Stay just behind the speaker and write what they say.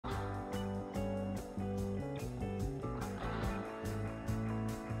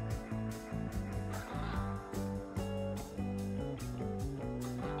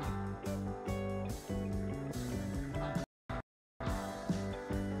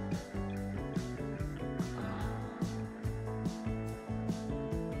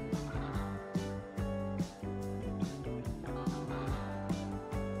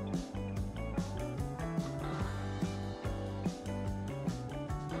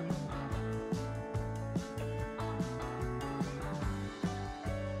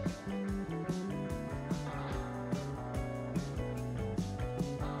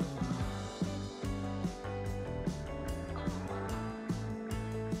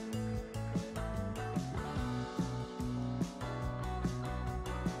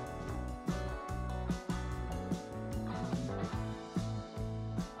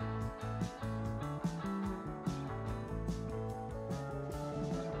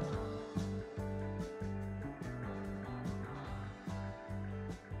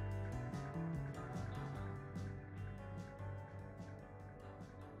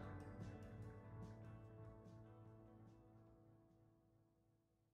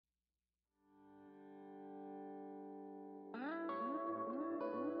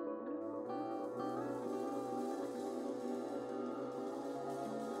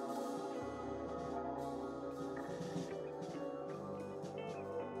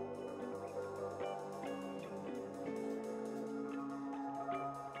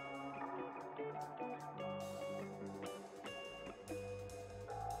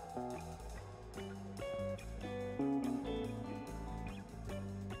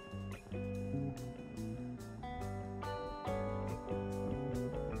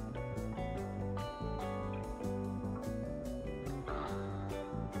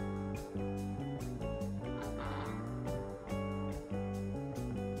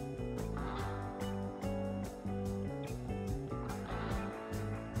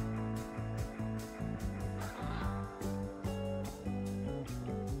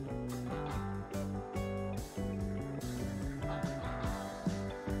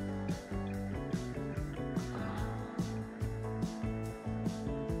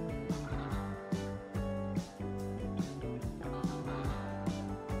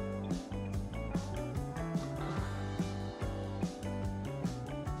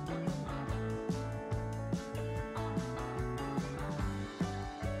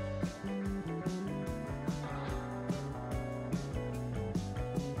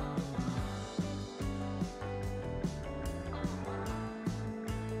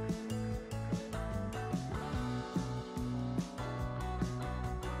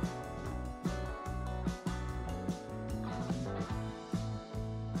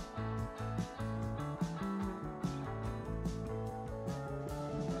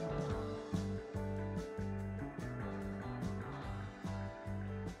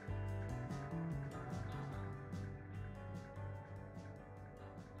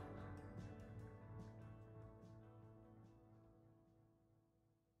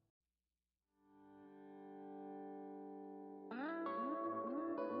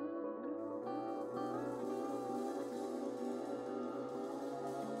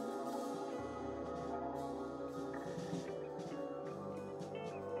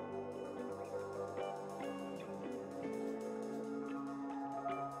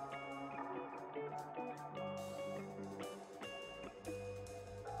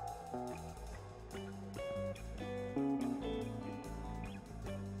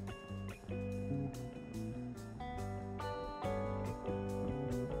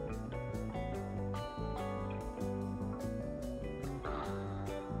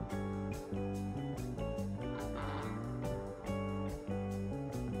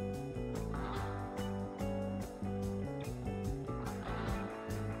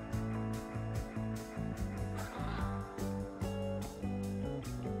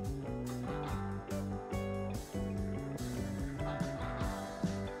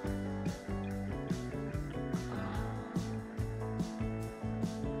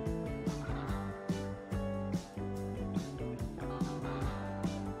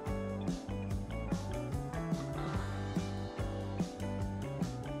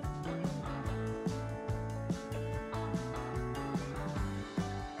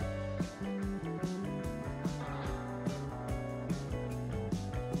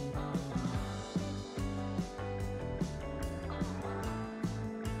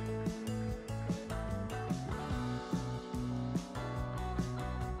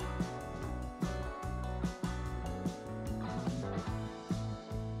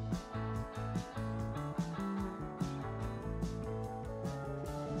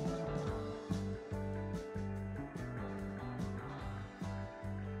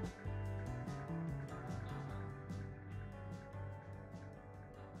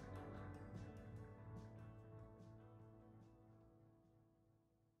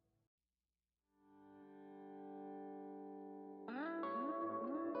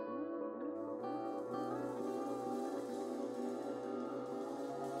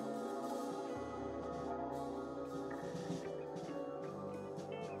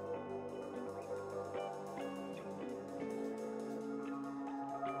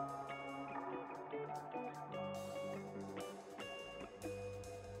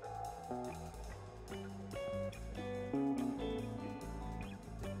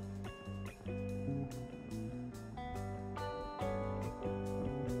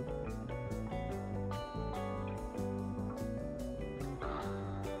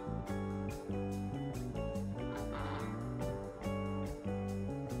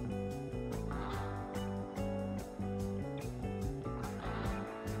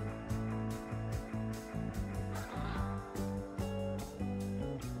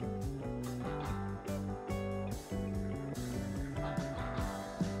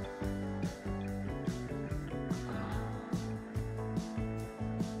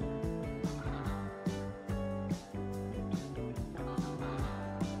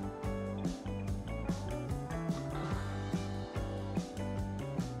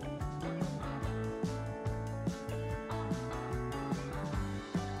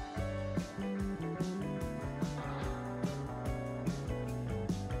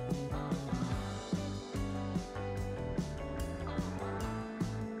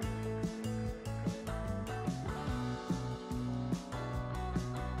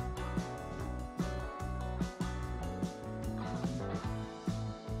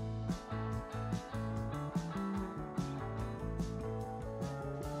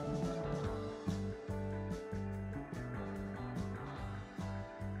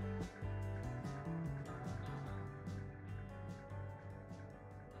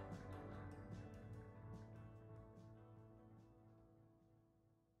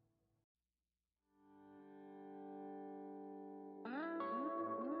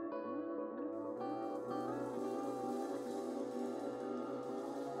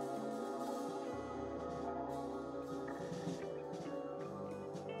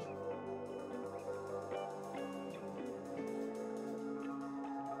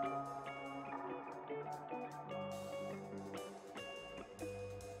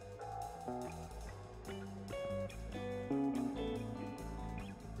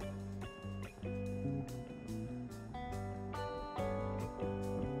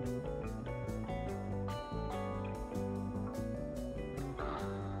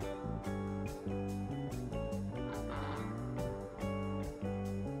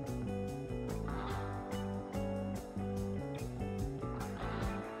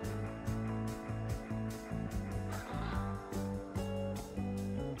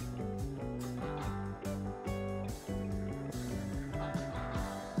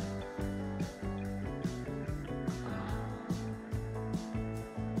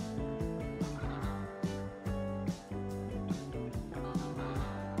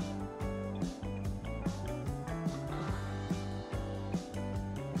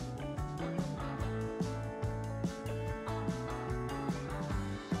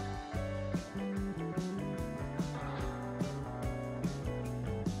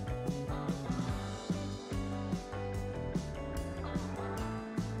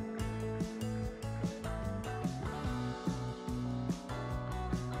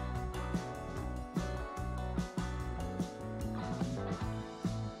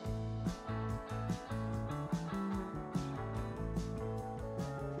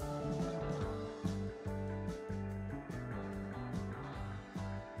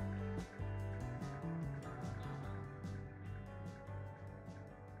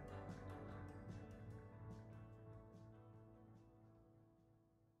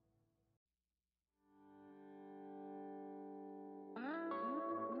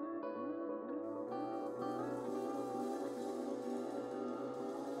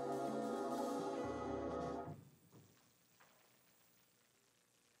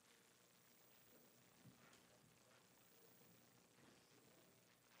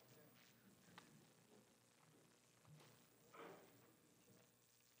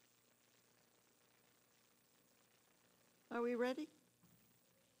Are we ready?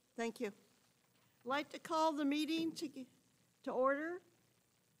 Thank you. I'd like to call the meeting to order.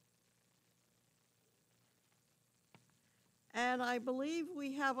 And I believe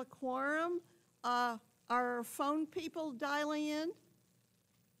we have a quorum. Are phone people dialing in?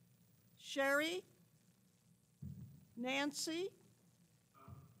 Sherry? Nancy?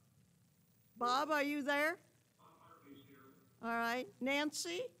 Bob, are you there? All right.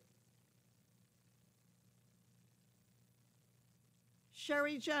 Nancy?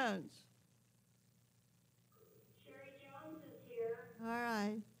 Sherry Jones? Sherry Jones is here. All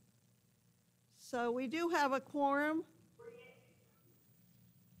right. So we do have a quorum.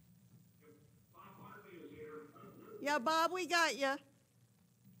 Bob Harvey is here. Yeah, Bob, we got you.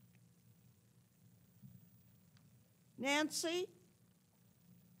 Nancy?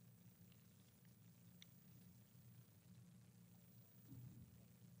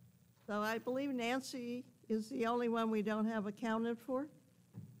 So I believe Nancy is the only one we don't have accounted for.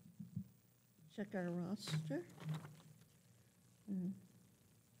 Check our roster.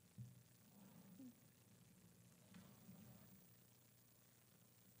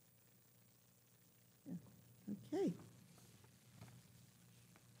 Okay.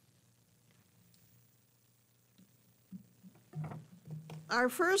 Our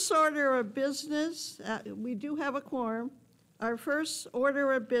first order of business, we do have a quorum. Our first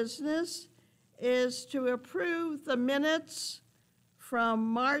order of business is to approve the minutes from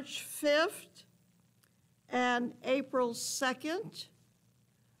March 5th and April 2nd.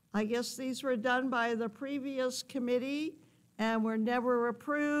 I guess these were done by the previous committee and were never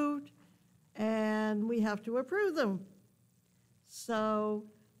approved, and we have to approve them. So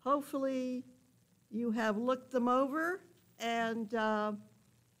hopefully you have looked them over, and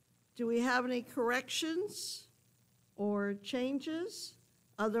do we have any corrections or changes?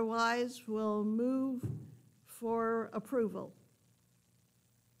 Otherwise, we'll move for approval.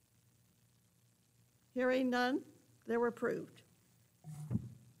 Hearing none, they're approved.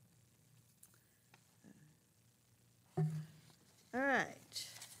 All right.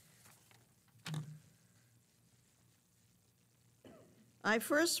 I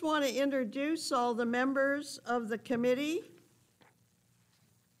first want to introduce all the members of the committee.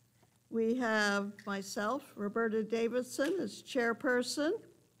 We have myself, Roberta Davidson, as chairperson,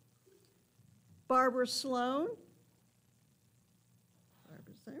 Barbara Sloan,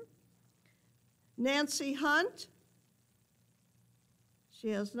 Barbara's there, Nancy Hunt, she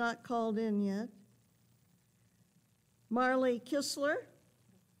has not called in yet, Marley Kistler,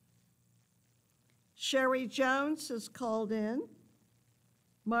 Sherry Jones has called in,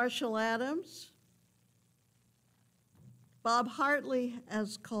 Marshall Adams, Bob Hartley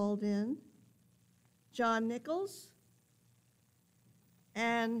has called in, John Nichols,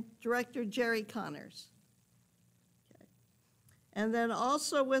 and Director Jerry Connors. Okay. And then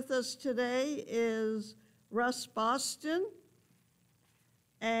also with us today is Russ Boston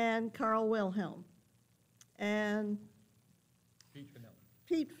and Carl Wilhelm and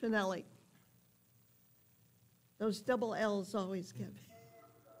Pete Finelli. Those double L's always get me.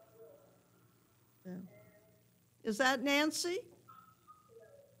 Yeah. Is that Nancy?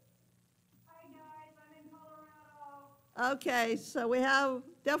 Hi guys, I'm in Colorado. Okay, so we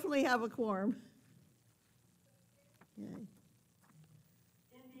definitely have a quorum. Okay.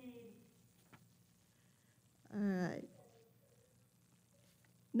 Indeed. All right.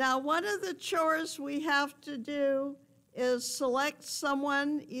 Now, one of the chores we have to do is select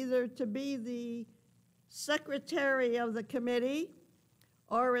someone either to be the secretary of the committee,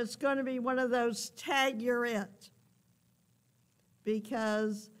 or it's going to be one of those tag you're it,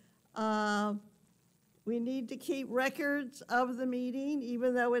 because we need to keep records of the meeting,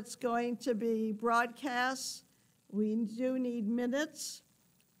 even though it's going to be broadcast. We do need minutes.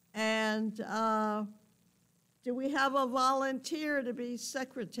 And do we have a volunteer to be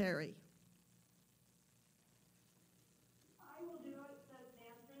secretary? I will do it, says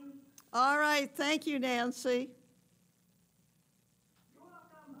Nancy. All right, thank you, Nancy. You're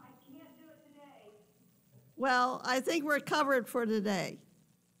welcome. I can't do it today. Well, I think we're covered for today.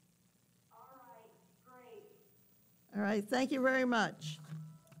 All right, great. All right, thank you very much.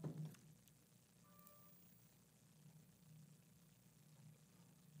 Okay.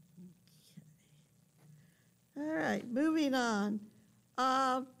 All right, moving on.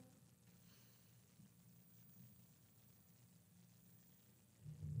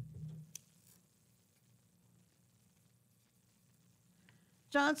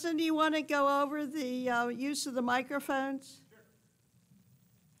 Johnson, do you want to go over the use of the microphones? Sure.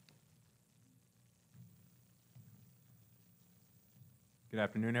 Good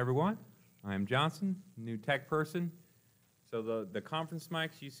afternoon, everyone. I'm Johnson, new tech person. So the conference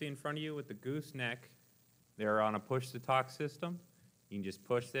mics you see in front of you with the gooseneck, they're on a push-to-talk system. You can just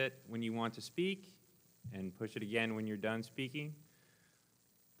push it when you want to speak and push it again when you're done speaking.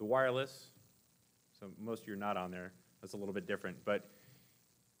 The wireless, so most of you are not on there. That's a little bit different, but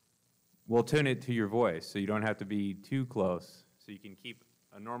we'll tune it to your voice, so you don't have to be too close. So you can keep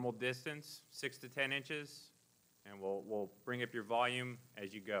a normal distance, 6 to 10 inches, and we'll bring up your volume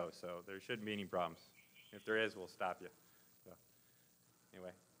as you go. So there shouldn't be any problems. If there is, we'll stop you. So anyway,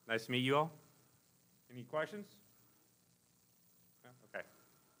 nice to meet you all. Any questions? No? Okay.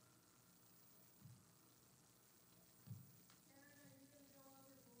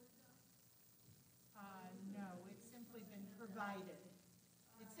 No, it's simply been provided.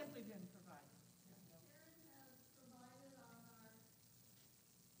 It's simply been provided.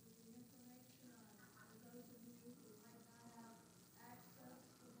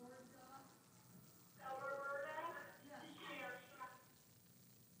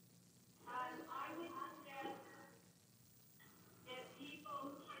 I would suggest that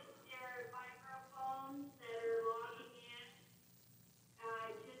people put their microphones that are logging in,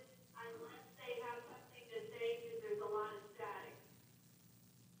 just unless they have something to say, because there's a lot of static.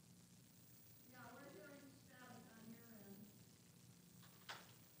 Yeah, we're hearing static on your end.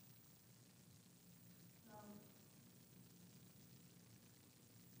 So.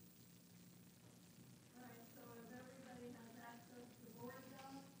 All right, so if everybody has access to board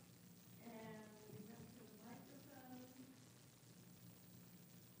docs and we go to the microphone.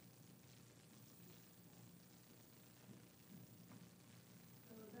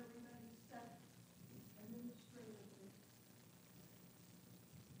 So is everybody set administratively?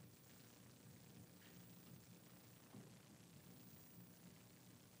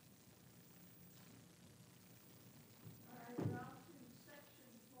 All right, we're off to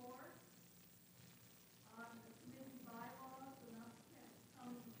section 4 on the committee bylaws and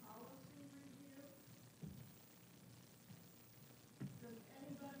upcoming policy review. Does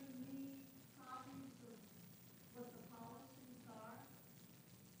anybody need copies of what the policies are?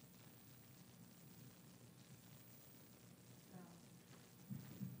 No.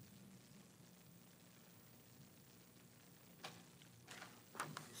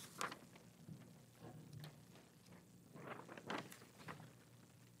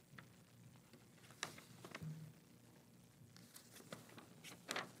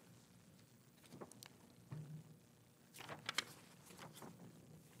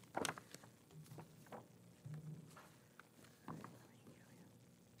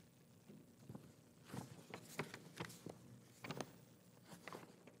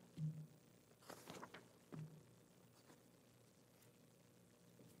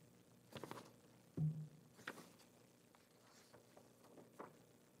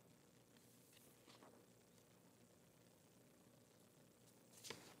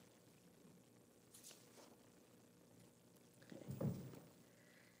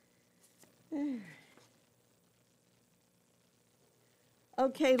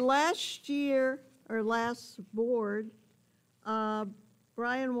 Okay, last year, or last board,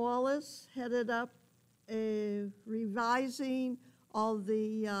 Brian Wallace headed up revising all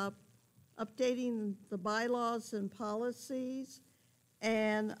the, updating the bylaws and policies.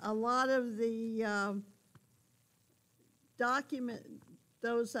 And a lot of the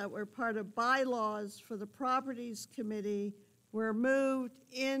those that were part of bylaws for the Properties Committee were moved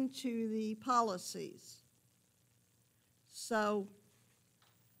into the policies. So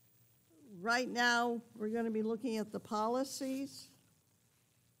right now, we're going to be looking at the policies.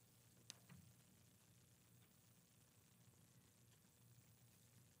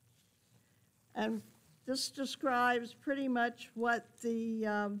 And this describes pretty much what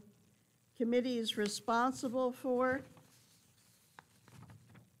the committee is responsible for.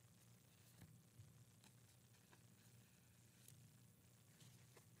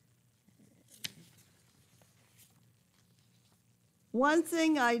 One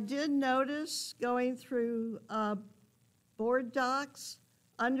thing I did notice going through board docs,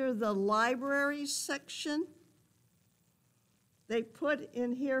 under the library section, they put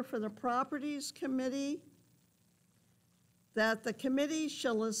in here for the Properties Committee that the committee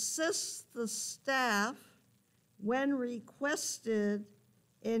shall assist the staff when requested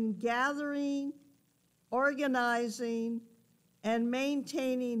in gathering, organizing, and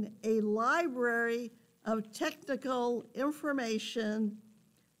maintaining a library of technical information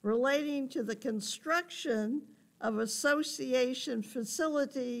relating to the construction of association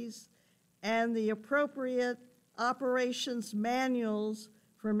facilities and the appropriate operations manuals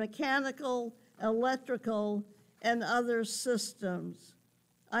for mechanical, electrical, and other systems.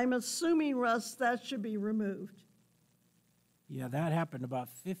 I'm assuming, Russ, that should be removed. Yeah, that happened about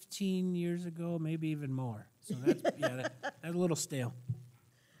 15 years ago, maybe even more. So that's, yeah, that's a little stale.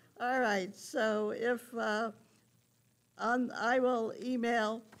 All right, so if, I will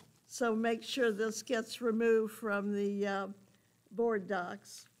email, so make sure this gets removed from the board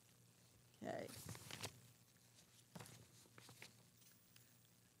docs. Okay.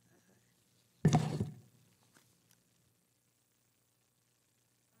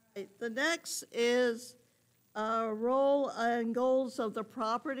 Right, the next is role and goals of the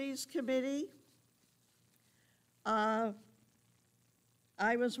Properties Committee. I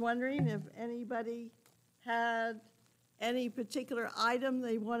was wondering if anybody had any particular item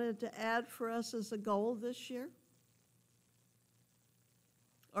they wanted to add for us as a goal this year?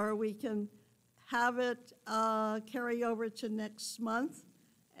 Or we can have it carry over to next month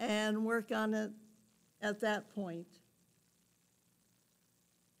and work on it at that point.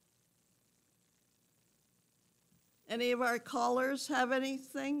 Any of our callers have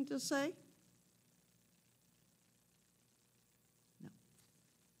anything to say? No.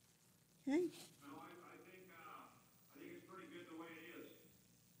 Okay. No, I think it's pretty good the way it is.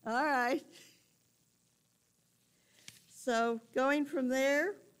 All right. So going from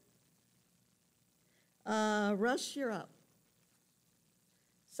there, Russ, you're up.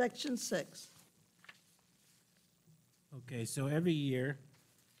 Section 6. Okay, so every year,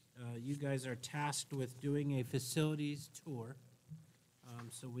 you guys are tasked with doing a facilities tour.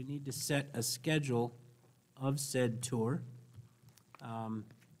 So we need to set a schedule of said tour.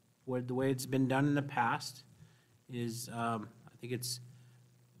 Where the way it's been done in the past is, I think it's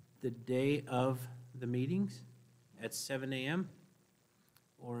the day of the meetings at 7 a.m.,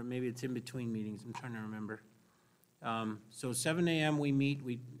 or maybe it's in between meetings, I'm trying to remember. So 7 a.m. we meet,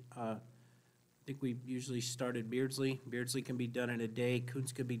 I think we usually start at Beardsley. Beardsley can be done in a day,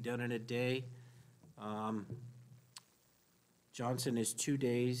 Kuntz could be done in a day. Johnson is 2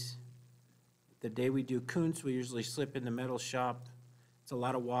 days. The day we do Kuntz, we usually slip in the metal shop. It's a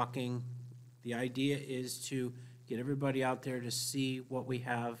lot of walking. The idea is to get everybody out there to see what we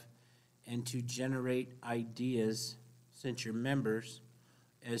have and to generate ideas, since you're members,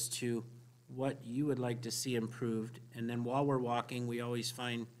 as to what you would like to see improved. And then while we're walking, we always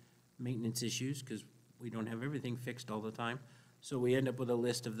find maintenance issues because we don't have everything fixed all the time. So we end up with a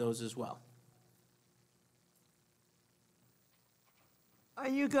list of those as well. Are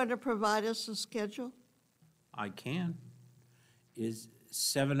you going to provide us a schedule? I can. Is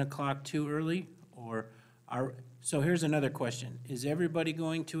 7 o'clock too early, or so here's another question. Is everybody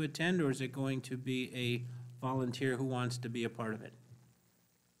going to attend, or is it going to be a volunteer who wants to be a part of it?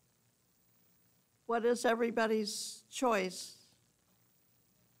 What is everybody's choice?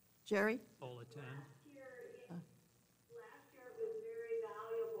 Jerry? Full attend. Last year it was very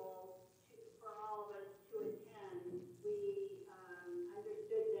valuable for all of us to attend. We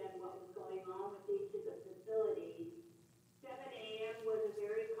understood then what was going on with each of the facilities. 7 a.m. was a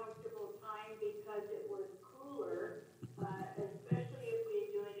very comfortable time because it was cooler, especially if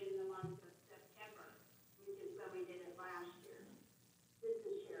we do it in the month of September, which is when we did it last year. This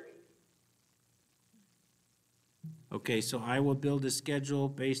is Sherry. Okay, so I will build a schedule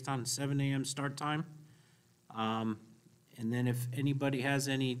based on 7 a.m. start time. And then if anybody has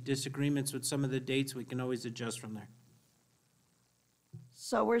any disagreements with some of the dates, we can always adjust from there.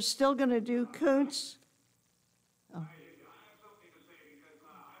 So we're still going to do Kuntz? I have something to say because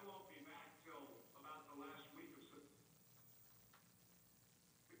I won't be back till about the last week of September.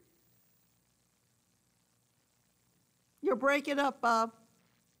 You're breaking up, Bob.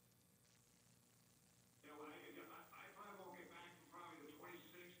 Yeah, well, I probably won't get back till probably the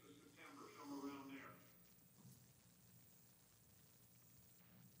 26th of September, somewhere around there.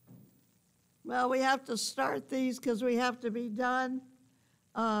 Well, we have to start these because we have to be done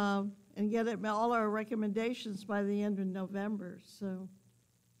and get it, all our recommendations by the end of November, so.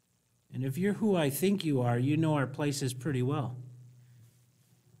 And if you're who I think you are, you know our places pretty well.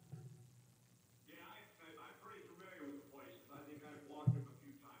 Yeah, I'm pretty familiar with the places. I think I've walked them a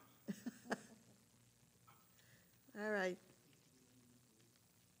few times. All right.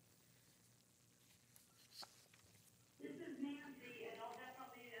 This is Nancy, and I'll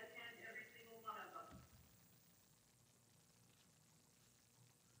definitely attend every single one of them.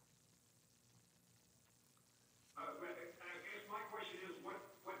 I guess my question is, what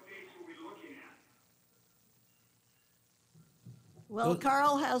dates are we looking at? Well,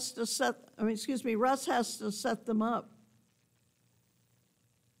 Carl has to set, Russ has to set them up.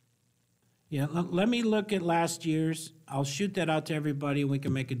 Yeah, let me look at last year's. I'll shoot that out to everybody, and we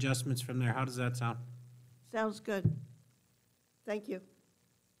can make adjustments from there. How does that sound? Sounds good. Thank you.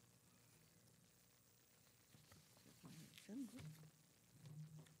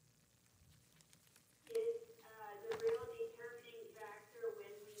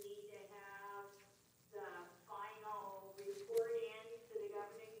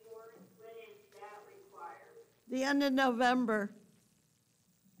 the end of November.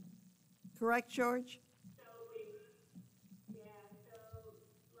 Correct, George? So we, yeah, so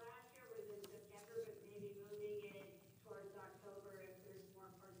last year was in September, but maybe moving it towards October if there's more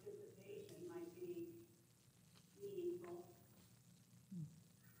participation might be meaningful.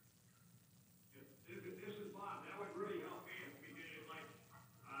 This is Bob, that would really help me if we did it like,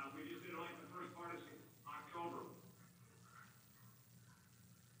 we just did it like the first part of October.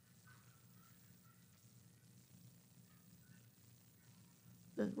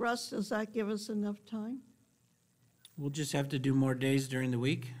 Russ, does that give us enough time? We'll just have to do more days during the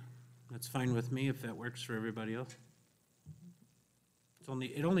week. That's fine with me if that works for everybody else.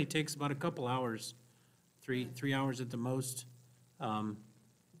 It only takes about a couple hours, three hours at the most. And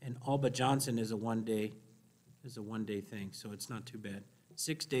all but Johnson is a one-day thing, so it's not too bad.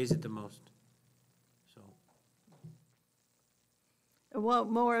 6 days at the most, so. I want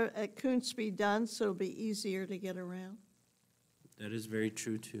more at Kuntz be done, so it'll be easier to get around. That is very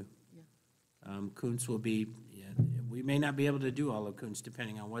true, too. Kuntz will be, yeah, we may not be able to do all of Kuntz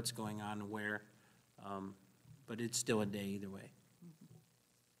depending on what's going on and where, but it's still a day either way.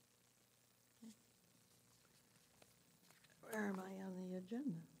 Where am I on the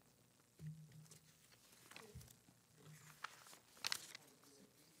agenda?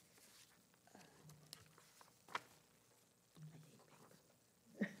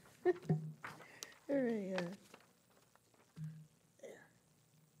 There.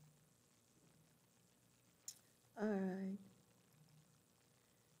 All right.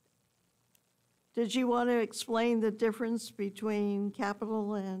 Did you want to explain the difference between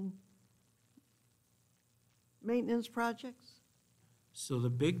capital and maintenance projects? So the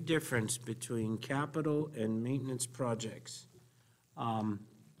big difference between capital and maintenance projects,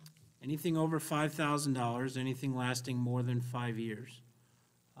 anything over $5,000, anything lasting more than 5 years.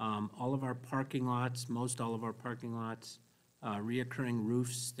 All of our parking lots, most all of our parking lots, reoccurring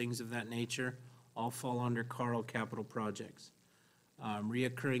roofs, things of that nature, all fall under Carl capital projects.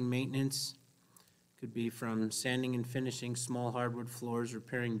 Reoccurring maintenance could be from sanding and finishing small hardwood floors,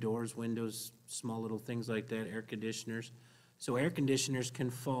 repairing doors, windows, small little things like that, air conditioners. So air conditioners can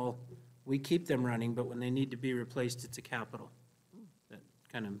fall, we keep them running, but when they need to be replaced, it's a capital. That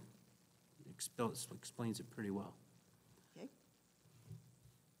kind of explains it pretty well. Okay.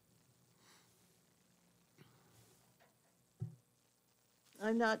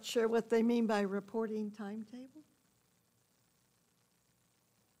 I'm not sure what they mean by reporting timetable.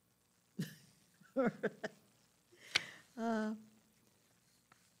 All right.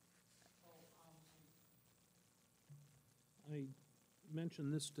 I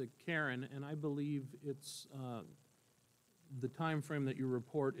mentioned this to Karen, and I believe it's, the time frame that you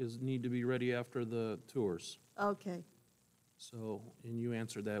report need to be ready after the tours. Okay, So, and you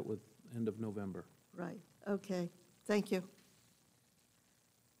answered that with end of November. right, okay, thank you.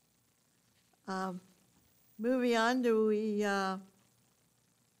 Moving on, do we have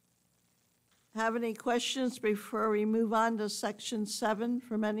any questions before we move on to section 7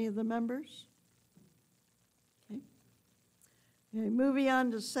 from any of the members? Okay. Okay, moving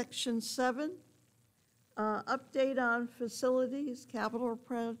on to section 7, update on facilities, capital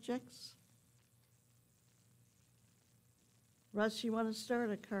projects. Russ, you want to start,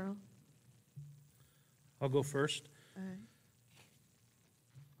 or Carl? I'll go first. All right.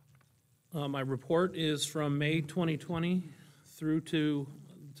 My report is from May 2020 through to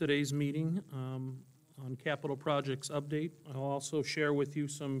today's meeting on capital projects update. I'll also share with you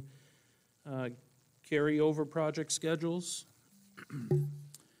some carryover project schedules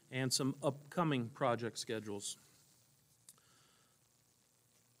and some upcoming project schedules.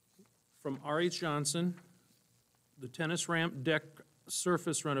 From R.H. Johnson, the tennis ramp deck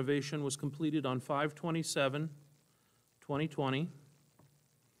surface renovation was completed on 5/27/2020.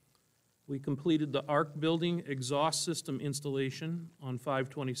 We completed the ARC building exhaust system installation on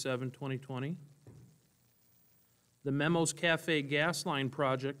 5/27/2020. The Memos Cafe gas line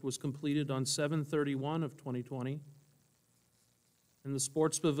project was completed on 7/31/2020. And the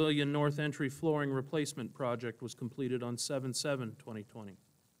Sports Pavilion North Entry flooring replacement project was completed on 7/7/2020.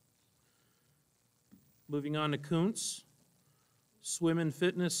 Moving on to Kuntz, swim and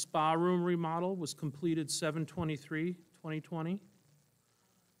fitness spa room remodel was completed 7/23/2020.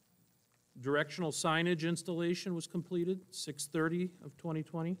 Directional signage installation was completed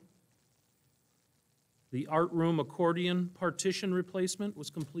 6/30/2020. The art room accordion partition replacement was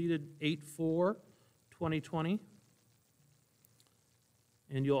completed 8/4/2020.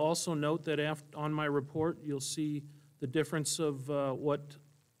 And you'll also note that on my report, you'll see the difference of what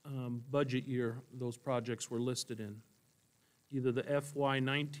budget year those projects were listed in. Either the FY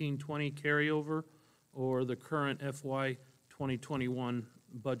 19-20 carryover or the current FY 2021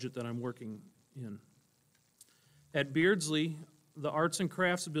 budget that I'm working in. At Beardsley, the Arts and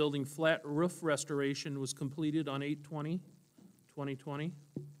Crafts Building flat roof restoration was completed on 8/20/2020.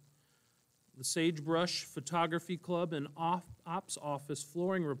 The Sagebrush Photography Club and Ops Office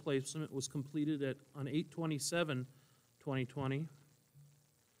flooring replacement was completed on 8/27/2020.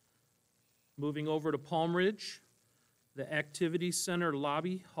 Moving over to Palm Ridge, the Activity Center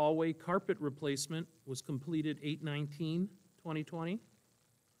lobby hallway carpet replacement was completed 8/19/2020.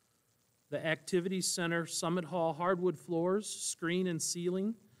 The Activity Center Summit Hall hardwood floors, screen and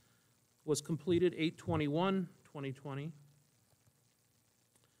ceiling was completed 8/21/2020.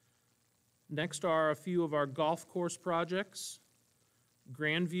 Next are a few of our golf course projects.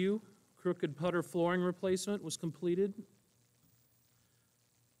 Grandview crooked putter flooring replacement was completed.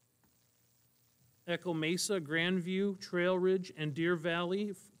 Echo Mesa, Grandview, Trail Ridge, and Deer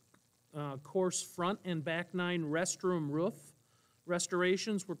Valley course front and back 9 restroom roof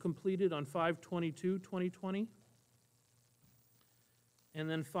restorations were completed on 5/22/2020. And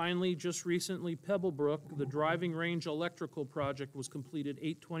then finally, just recently, Pebblebrook, the driving range electrical project was completed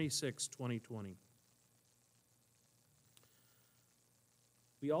 8/26/2020.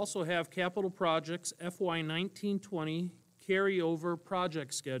 We also have capital projects FY 19-20 carryover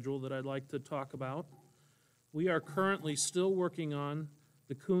project schedule that I'd like to talk about. We are currently still working on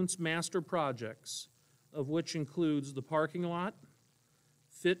the Kuntz master projects, of which includes the parking lot,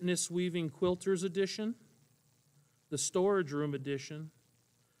 fitness weaving quilters addition, the storage room addition,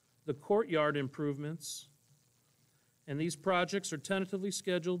 the courtyard improvements, and these projects are tentatively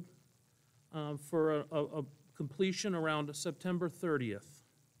scheduled for a completion around September 30th.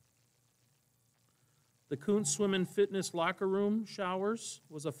 The Kuntz Swim and Fitness locker room showers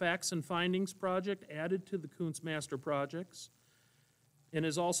was a facts and findings project added to the Kuntz master projects and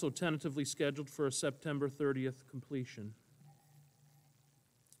is also tentatively scheduled for a September 30th completion.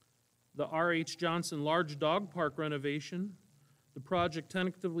 The R.H. Johnson Large Dog Park renovation, the project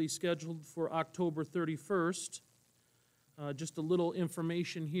tentatively scheduled for October 31st. Just a little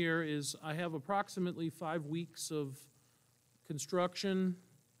information here is I have approximately 5 weeks of construction,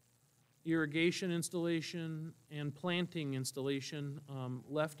 irrigation installation, and planting installation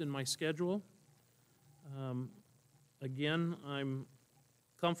left in my schedule. Again, I'm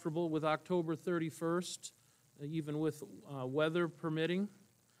comfortable with October 31st, even with weather permitting.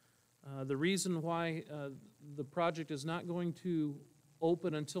 The reason why the project is not going to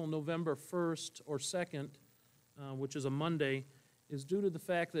open until November 1st or 2nd, which is a Monday, is due to the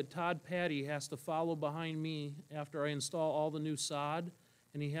fact that Todd Patty has to follow behind me after I install all the new sod,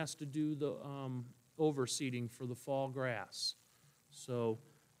 and he has to do the overseeding for the fall grass. So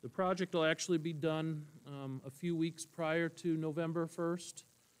the project will actually be done a few weeks prior to November 1st,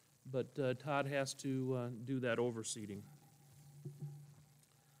 but Todd has to do that overseeding.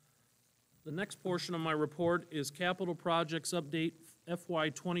 The next portion of my report is capital projects update FY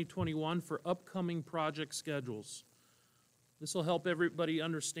 2021 for upcoming project schedules. This will help everybody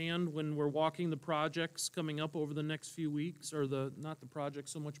understand when we're walking the projects coming up over the next few weeks, or not the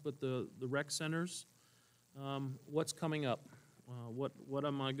projects so much, but the rec centers, what's coming up, what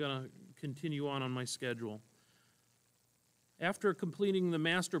am I going to continue on my schedule. After completing the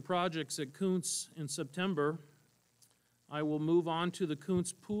master projects at Kuntz in September, I will move on to the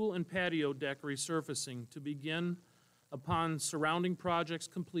Kuntz pool and patio deck resurfacing to begin upon surrounding projects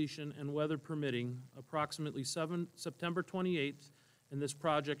completion and weather permitting approximately September 28th, and this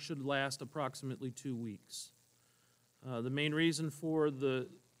project should last approximately 2 weeks. The main reason for the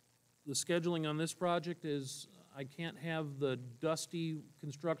scheduling on this project is I can't have the dusty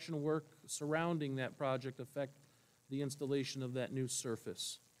construction work surrounding that project affect the installation of that new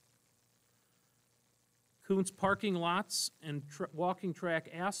surface. Kuntz parking lots and walking track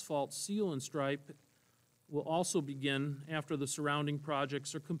asphalt seal and stripe will also begin after the surrounding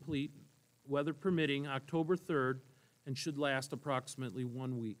projects are complete, weather permitting, October 3rd, and should last approximately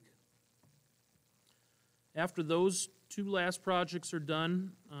 1 week. After those 2 last projects are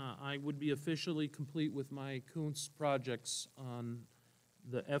done, I would be officially complete with my Kuntz projects on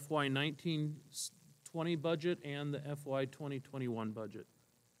the FY 19-20 budget and the FY 2021 budget.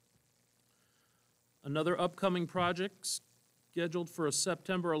 Another upcoming project scheduled for a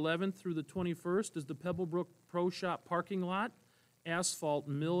September 11th through the 21st is the Pebblebrook Pro Shop parking lot asphalt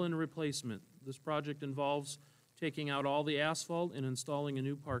mill and replacement. This project involves taking out all the asphalt and installing a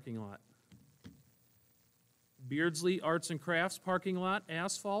new parking lot. Beardsley Arts and Crafts parking lot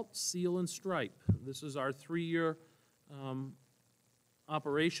asphalt, seal, and stripe. This is our 3-year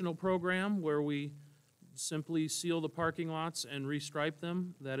operational program where we simply seal the parking lots and restripe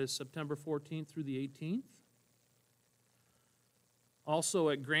them. That is September 14th through the 18th. Also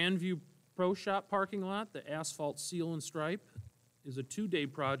at Grandview Pro Shop parking lot, the asphalt seal and stripe is a 2-day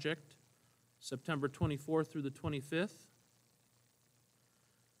project, September 24th through the 25th.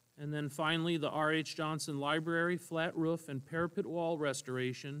 And then finally, the R.H. Johnson Library flat roof and parapet wall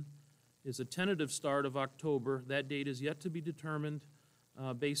restoration is a tentative start of October. That date is yet to be determined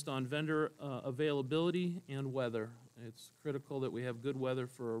based on vendor availability and weather. It's critical that we have good weather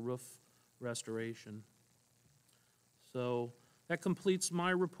for a roof restoration. So that completes my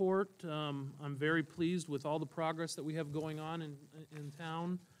report. I'm very pleased with all the progress that we have going on in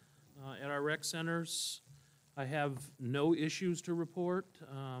town at our rec centers. I have no issues to report.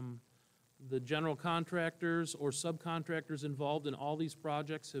 The general contractors or subcontractors involved in all these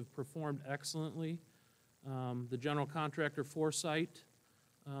projects have performed excellently. The general contractor Foresight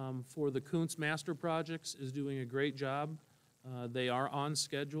for the Kuntz Master Projects is doing a great job. They are on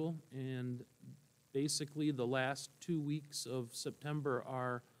schedule, and basically the last 2 weeks of September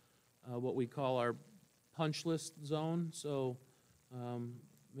are what we call our punch list zone. So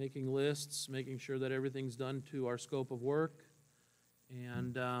making lists, making sure that everything's done to our scope of work.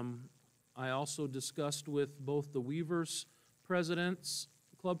 And I also discussed with both the Weavers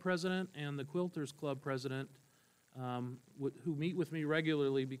Club president and the Quilters Club president, who meet with me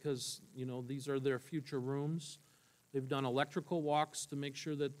regularly because, you know, these are their future rooms. They've done electrical walks to make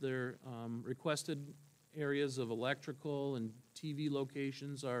sure that their requested areas of electrical and TV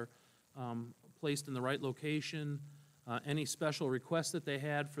locations are placed in the right location. Any special requests that they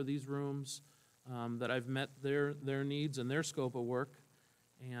had for these rooms, that I've met their needs and their scope of work.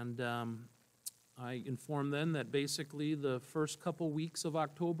 And I informed them that basically the first couple weeks of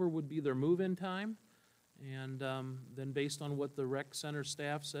October would be their move-in time. And then based on what the rec center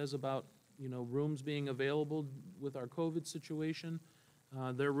staff says about, you know, rooms being available with our COVID situation,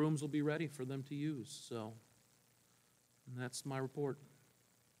 their rooms will be ready for them to use. So, and that's my report.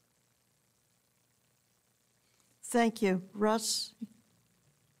 Thank you. Russ?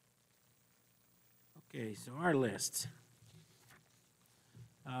 Okay, so our list.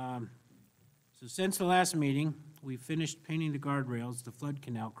 So since the last meeting, we finished painting the guardrails, the flood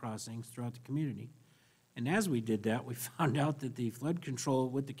canal crossings throughout the community. And as we did that, we found out that the flood control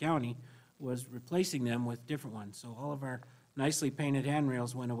with the county was replacing them with different ones. So all of our nicely painted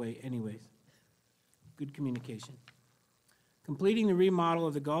handrails went away anyways. Good communication. Completing the remodel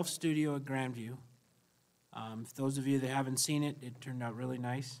of the golf studio at Grandview. For those of you that haven't seen it, it turned out really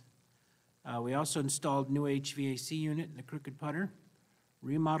nice. We also installed new HVAC unit in the Crooked Putter,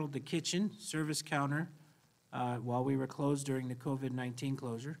 remodeled the kitchen, service counter, while we were closed during the COVID-19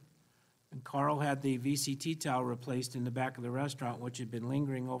 closure. And Carl had the VCT towel replaced in the back of the restaurant, which had been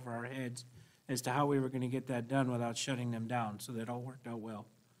lingering over our heads as to how we were going to get that done without shutting them down, so that all worked out well.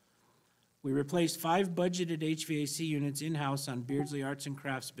 We replaced 5 budgeted HVAC units in-house on Beardsley Arts and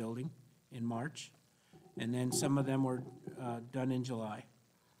Crafts building in March, and then some of them were done in July.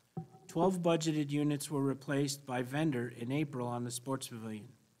 12 budgeted units were replaced by vendor in April on the sports pavilion.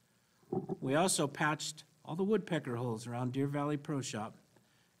 We also patched all the woodpecker holes around Deer Valley Pro Shop,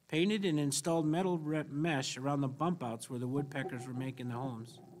 painted and installed metal mesh around the bump outs where the woodpeckers were making the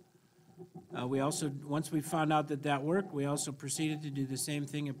homes. We also, once we found out that that worked, we also proceeded to do the same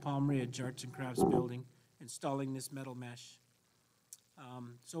thing at Palm Ridge Arts and Crafts building, installing this metal mesh.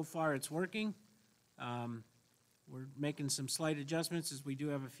 So far it's working. We're making some slight adjustments, as we do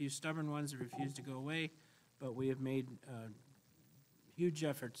have a few stubborn ones that refuse to go away, but we have made huge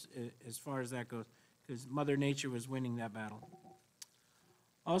efforts as far as that goes, because Mother Nature was winning that battle.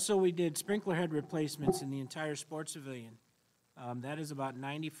 Also, we did sprinkler head replacements in the entire sports pavilion. That is about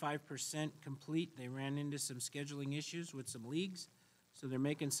 95% complete. They ran into some scheduling issues with some leagues, so they're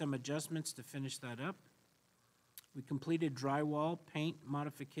making some adjustments to finish that up. We completed drywall paint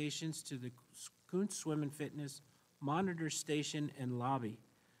modifications to the Kuntz Swim and Fitness monitor station and lobby.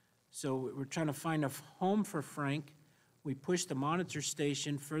 So we're trying to find a home for Frank. We pushed the monitor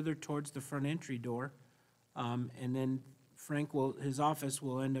station further towards the front entry door, and then his office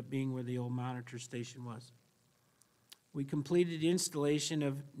will end up being where the old monitor station was. We completed the installation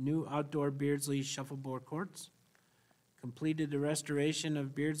of new outdoor Beardsley shuffleboard courts, completed the restoration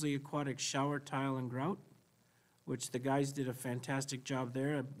of Beardsley Aquatic shower tile and grout, which the guys did a fantastic job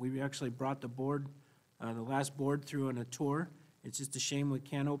there. We actually brought the board, the last board through on a tour. It's just a shame we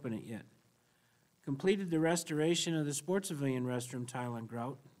can't open it yet. Completed the restoration of the sports pavilion restroom tile and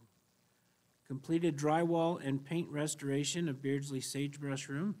grout. Completed drywall and paint restoration of Beardsley sagebrush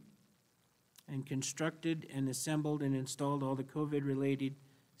room. And constructed and assembled and installed all the COVID-related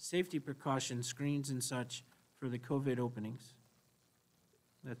safety precautions, screens and such for the COVID openings.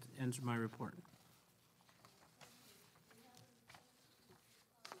 That ends my report.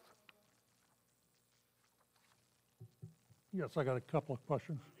 Yes, I got a couple of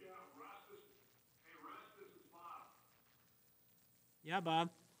questions. Yeah, Russ, this is Bob. Yeah, Bob?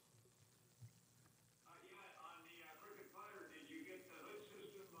 Yeah, on the cricket putter, did you get the hood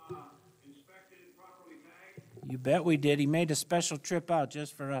system inspected and properly tagged? You bet we did. He made a special trip out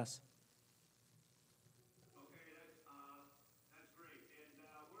just for us. Okay, that's great. And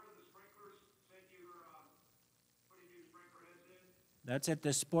where are the sprinklers? Said you were putting new sprinkler heads in? That's at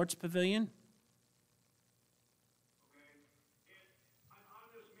the sports pavilion? Okay. And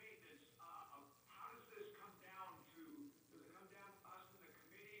on this maintenance, how does this come down to, does it come down to us in the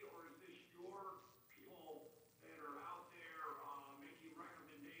committee, or is this your people that are out there making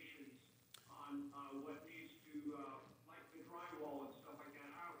recommendations on what needs to, like the drywall and stuff like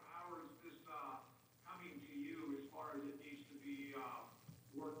that? How is this coming to you as far as it needs to be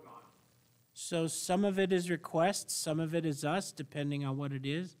worked on? So some of it is requests, some of it is us, depending on what it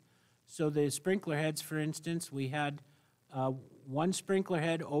is. So the sprinkler heads, for instance, we had one sprinkler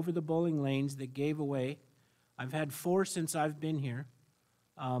head over the bowling lanes that gave away. I've had 4 since I've been here.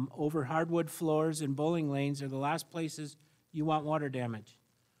 Over hardwood floors and bowling lanes are the last places you want water damage.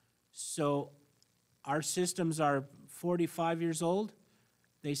 So our systems are 45 years old.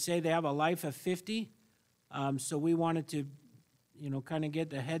 They say they have a life of 50. So we wanted to, kind of get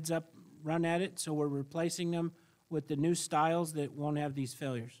the heads up, run at it. So we're replacing them with the new styles that won't have these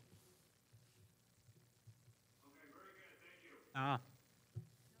failures. Okay, very good, thank you.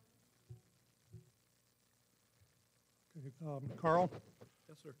 Okay, Carl?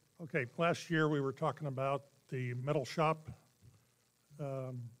 Yes, sir. Okay, last year we were talking about the metal shop.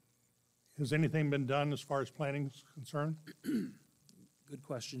 Has anything been done as far as planning is concerned? Good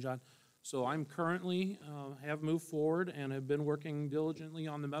question, John. So I'm currently, have moved forward and have been working diligently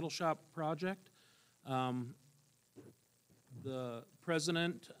on the metal shop project. The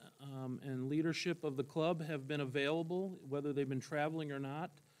president and leadership of the club have been available, whether they've been traveling or not.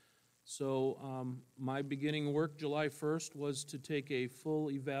 So my beginning work July 1st was to take a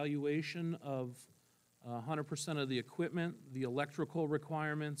full evaluation of 100% of the equipment, the electrical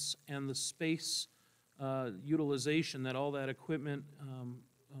requirements, and the space utilization that all that equipment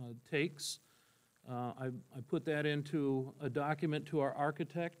takes. I put that into a document to our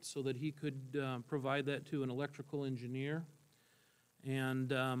architect so that he could provide that to an electrical engineer. And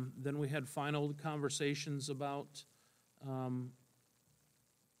then we had final conversations about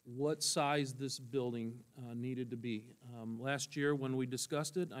what size this building needed to be. Last year when we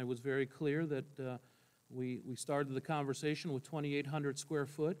discussed it, I was very clear that we started the conversation with 2,800 square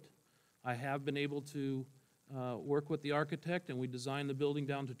foot. I have been able to work with the architect, and we designed the building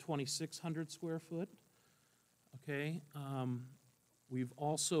down to 2,600 square foot. Okay. We've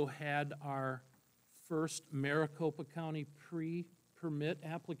also had our first Maricopa County pre-permit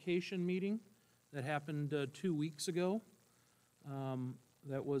application meeting that happened 2 weeks ago.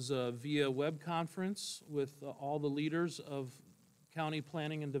 That was via web conference with all the leaders of county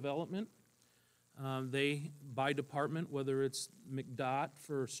planning and development. They, by department, whether it's McDOT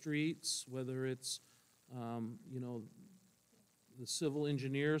for streets, whether it's, the civil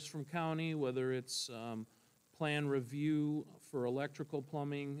engineers from county, whether it's plan review for electrical,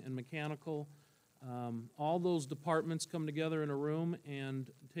 plumbing, and mechanical, all those departments come together in a room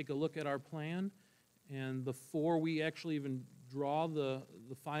and take a look at our plan. And before we actually even draw the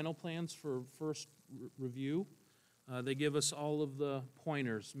final plans for first review, they give us all of the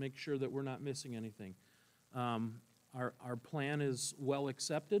pointers, make sure that we're not missing anything. Our plan is well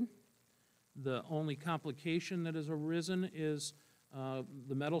accepted. The only complication that has arisen is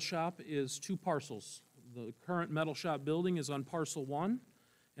the metal shop is 2 parcels. The current metal shop building is on parcel 1,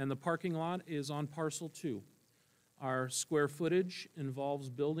 and the parking lot is on parcel 2. Our square footage involves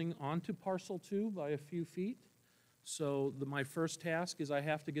building onto parcel 2 by a few feet. So my first task is I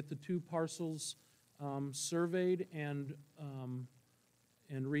have to get the 2 parcels surveyed and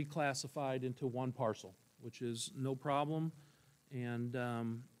reclassified into 1 parcel, which is no problem, and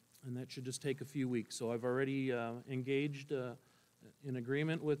that should just take a few weeks. So I've already engaged in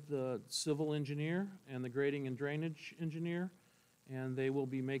agreement with the civil engineer and the grading and drainage engineer, and they will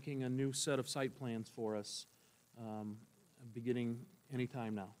be making a new set of site plans for us beginning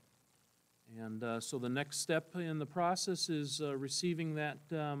anytime now. And so the next step in the process is receiving that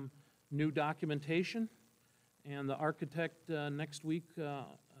new documentation, and the architect next week,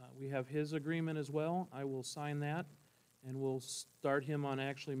 we have his agreement as well. I will sign that, and we'll start him on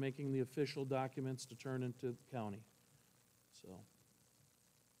actually making the official documents to turn into the county. So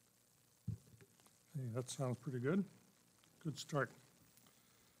Hey, that sounds pretty good. Good start.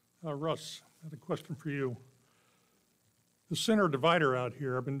 Russ, I had a question for you. The center divider out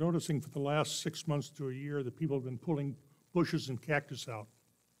here, I've been noticing for the last 6 months to a year that people have been pulling bushes and cactus out.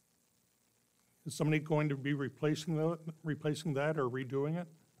 Is somebody going to be replacing that or redoing it?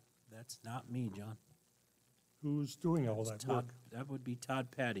 That's not me, John. Who's doing all That's that work? Todd, that would be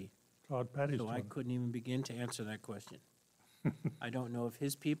Todd Patty. Todd Patty's So doing I it. couldn't even begin to answer that question. I don't know if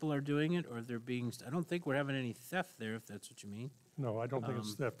his people are doing it or they're being, I don't think we're having any theft there, if that's what you mean. No, I don't think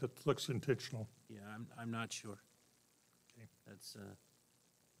it's theft. It looks intentional. Yeah, I'm not sure. Okay. That's,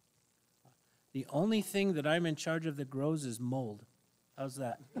 the only thing that I'm in charge of that grows is mold. How's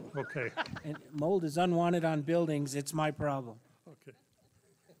that? Okay, And mold is unwanted on buildings, it's my problem. okay.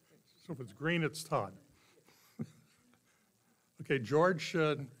 So if it's green, it's Todd. Okay, George,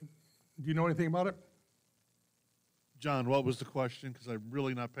 do you know anything about it? John, what was the question? Because I'm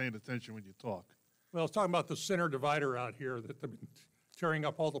really not paying attention when you talk. Well, I was talking about the center divider out here that they've been tearing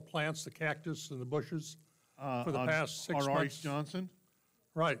up all the plants, the cactus and the bushes for the past 6 months. On Arch Johnson?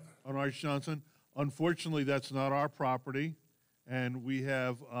 Right. On Arch Johnson? Unfortunately, that's not our property, and we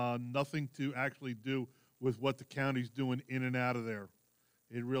have nothing to actually do with what the county's doing in and out of there.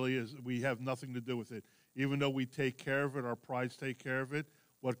 It really is, we have nothing to do with it. Even though we take care of it, our prides take care of it,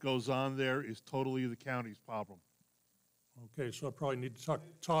 what goes on there is totally the county's problem. Okay, so I probably need to talk to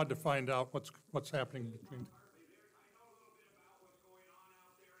Todd to find out what's happening between. I know a little bit about what's going on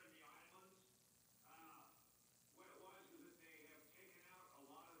out there in the islands. What it was is that they have taken out a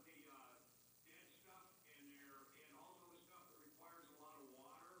lot of the dead stuff and also the stuff that requires a lot of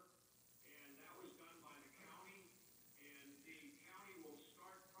water. And that was done by the county. And the county will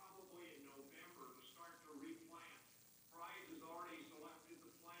start probably in November to start to replant. Pride has already selected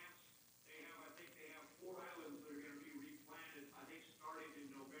the plants. I think they have 4 islands that are going to be replanted, I think starting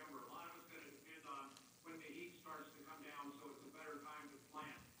in November. A lot of it's going to depend on when the heat starts to come down, so it's a better time to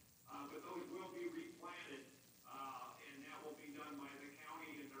plant. But those will be replanted, and that will be done by the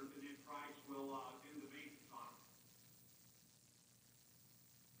county, and then Price will do the maintenance on them.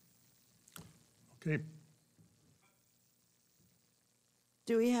 Okay,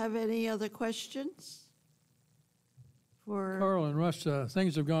 Do we have any other questions? For, Carl and Russ,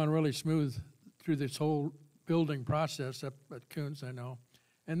 things have gone really smooth through this whole building process up at Coons, I know.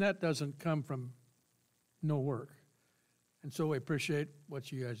 And that doesn't come from no work. And so we appreciate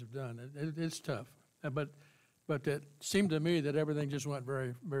what you guys have done. It's tough. But it seemed to me that everything just went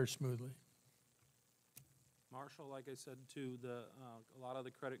very, very smoothly. Marshall, like I said, too, a lot of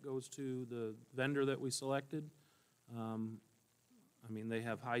the credit goes to the vendor that we selected. I mean, they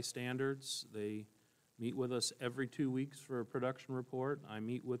have high standards. They meet with us every 2 weeks for a production report. I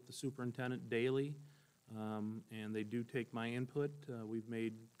meet with the superintendent daily, and they do take my input. We've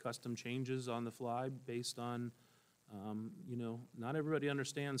made custom changes on the fly based on, you know, not everybody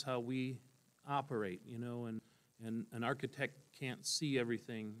understands how we operate, you know, and an architect can't see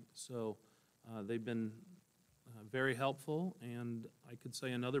everything. So they've been very helpful, and I could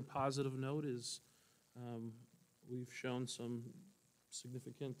say another positive note is we've shown some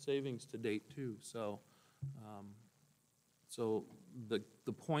significant savings to date, too. So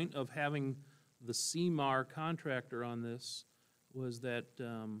the point of having the CMAR contractor on this was that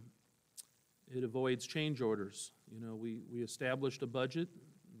it avoids change orders. You know, we established a budget.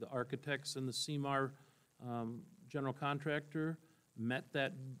 The architects and the CMAR general contractor met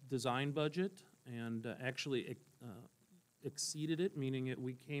that design budget and actually exceeded it, meaning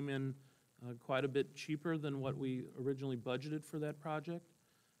we came in quite a bit cheaper than what we originally budgeted for that project.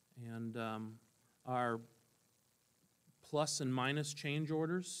 And our plus and minus change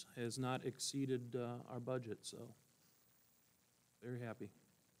orders has not exceeded our budget, so very happy.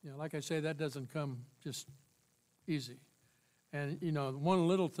 You know, like I say, that doesn't come just easy. And, you know, one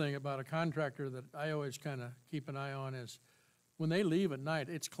little thing about a contractor that I always kind of keep an eye on is when they leave at night,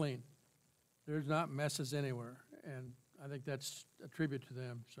 it's clean. There's not messes anywhere, and I think that's a tribute to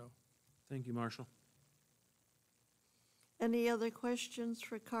them, so. Thank you, Marshall. any other questions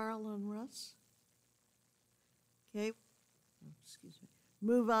for Carl and Russ? Okay, excuse me.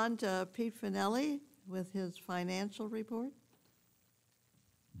 Move on to Pete Finelli with his financial report.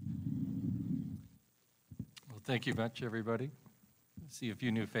 Well, thank you much, everybody. I see a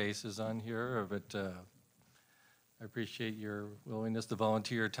few new faces on here, but I appreciate your willingness to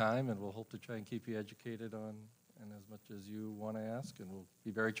volunteer your time, and we'll hope to try and keep you educated on and as much as you want to ask, and we'll be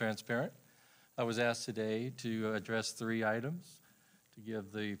very transparent. I was asked today to address 3 items to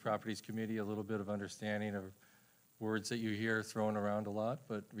give the Properties Committee a little bit of understanding of words that you hear thrown around a lot,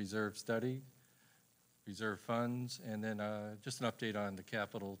 but reserve study, reserve funds, and then just an update on the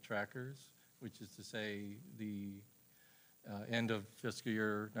capital trackers which is to say the end of fiscal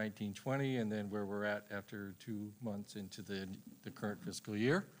year 1920, and then where we're at after 2 months into the current fiscal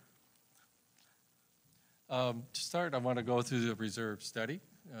year. To start, I want to go through the reserve study.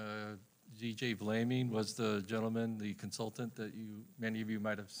 DJ Blaming was the gentleman, the consultant that many of you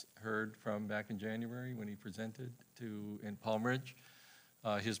might have heard from back in January when he presented in Palm Ridge.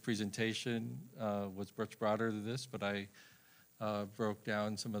 His presentation was much broader than this, but I broke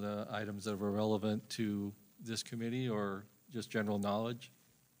down some of the items that were relevant to this committee or just general knowledge.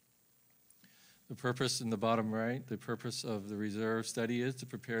 The purpose in the bottom right, the purpose of the reserve study is to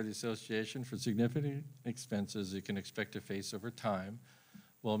prepare the association for significant expenses it can expect to face over time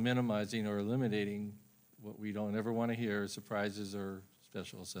while minimizing or eliminating what we don't ever want to hear, surprises or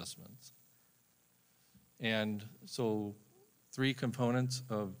special assessments. And so 3 components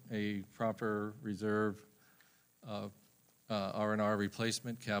of a proper reserve R&R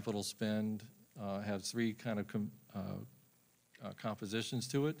replacement capital spend have 3 kind of compositions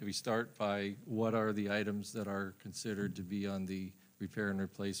to it. We start by what are the items that are considered to be on the repair and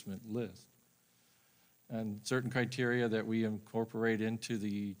replacement list. And certain criteria that we incorporate into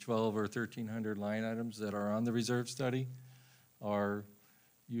the 12 or 1,300 line items that are on the reserve study are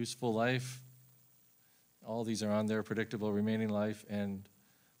useful life. All these are on there, predictable remaining life, and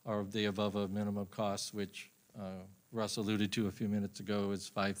are they above a minimum cost, which Russ alluded to a few minutes ago is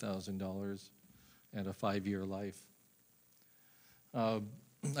 $5,000 and a 5-year life.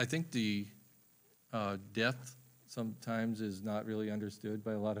 I think the depth sometimes is not really understood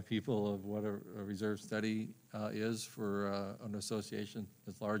by a lot of people of what a reserve study is for an association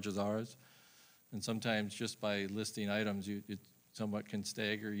as large as ours. And sometimes just by listing items, it somewhat can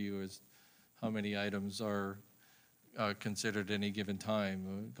stagger you as how many items are considered at any given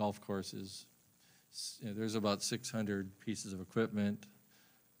time. Golf courses, there's about 600 pieces of equipment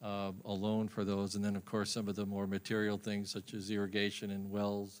alone for those. And then, of course, some of the more material things such as irrigation and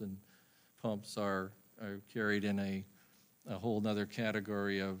wells and pumps are carried in a whole nother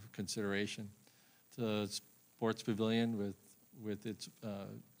category of consideration. The sports pavilion with its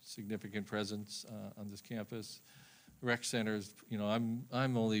significant presence on this campus. Rec centers, I'm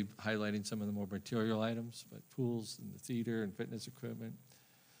only highlighting some of the more material items, but pools and the theater and fitness equipment.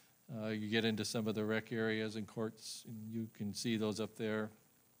 You get into some of the rec areas and courts, and you can see those up there.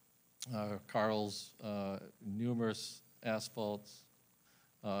 Carl's, numerous asphalts,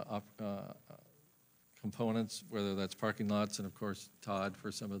 components, whether that's parking lots, and of course Todd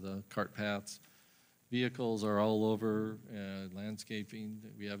for some of the cart paths. Vehicles are all over, landscaping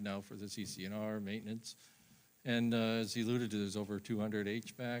that we have now for the CC&R, maintenance. And as he alluded to, there's over 200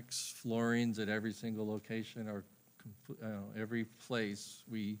 HVACs, floorings at every single location, or every place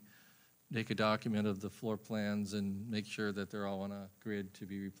we make a document of the floor plans and make sure that they're all on a grid to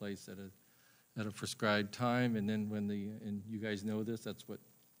be replaced at a prescribed time. And then and you guys know this, that's what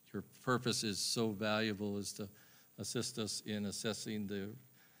your purpose is so valuable, is to assist us in assessing the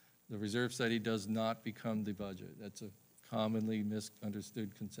reserve study does not become the budget. That's a commonly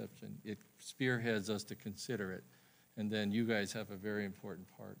misunderstood conception. It spearheads us to consider it. And then you guys have a very important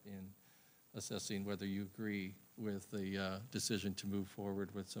part in assessing whether you agree with the decision to move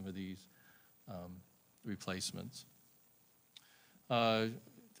forward with some of these replacements.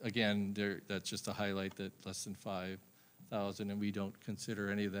 Again, that's just a highlight that less than 5,000, and we don't consider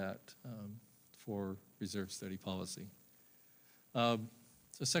any of that for reserve study policy.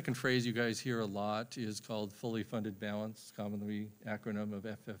 The second phrase you guys hear a lot is called fully funded balance, commonly acronym of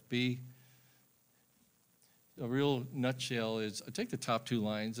FFB. A real nutshell is, take the top 2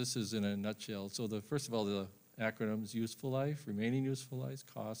 lines, this is in a nutshell. So first of all, the acronyms: useful life, remaining useful life,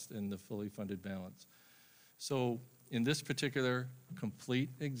 cost, and the fully funded balance. So in this particular complete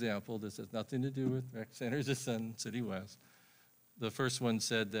example, this has nothing to do with rec centers of Sun City West. The first one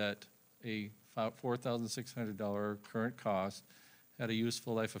said that a $4,600 current cost had a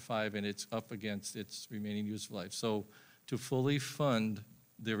useful life of 5, and it's up against its remaining useful life. So to fully fund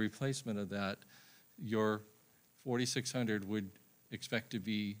the replacement of that, your $4,600 would expect to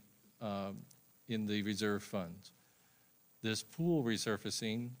be in the reserve funds. This pool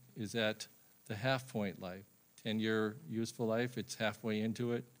resurfacing is at the half-point life. 10-year useful life, it's halfway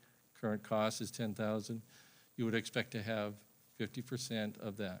into it. Current cost is $10,000. You would expect to have 50%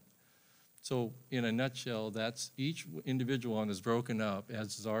 of that. So in a nutshell, that's each individual one is broken up,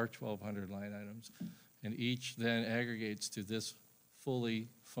 as is our 1,200 line items, and each then aggregates to this fully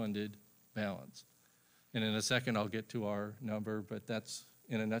funded balance. And in a second, I'll get to our number, but that's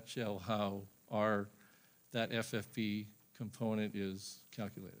in a nutshell how that FFB component is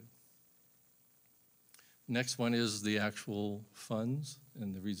calculated. next one is the actual funds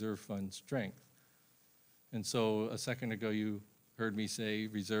and the reserve fund strength. And so a second ago, you heard me say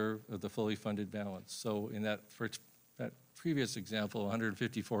reserve of the fully funded balance. So in that previous example,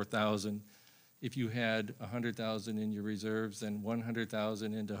 154,000, if you had 100,000 in your reserves, then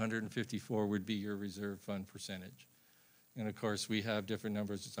 100,000 into 154 would be your reserve fund percentage. And of course, we have different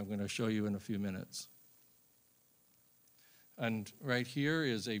numbers, which I'm going to show you in a few minutes. And right here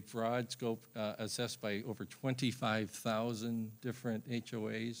is a broad scope assessed by over 25,000 different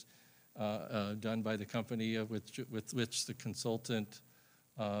HOAs done by the company with which the consultant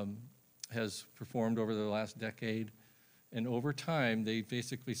has performed over the last decade. And over time, they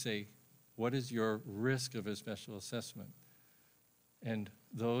basically say, what is your risk of a special assessment? And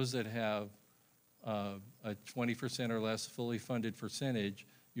those that have a 20% or less fully funded percentage,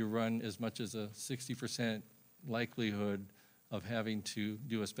 you run as much as a 60% likelihood of having to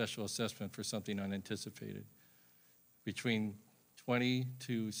do a special assessment for something unanticipated. Between 20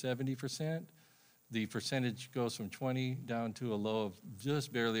 to 70%, the percentage goes from 20 down to a low of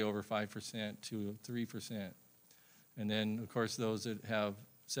just barely over 5% to 3%. And then, of course, those that have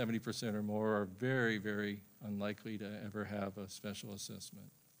 70% or more are very, very unlikely to ever have a special assessment.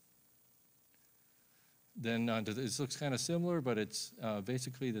 Then this looks kind of similar, but it's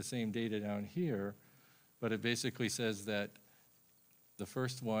basically the same data down here, but it basically says that the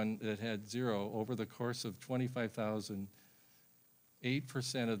first one that had 0, over the course of 25,000,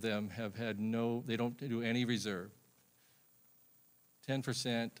 8% of them have had they don't do any reserve.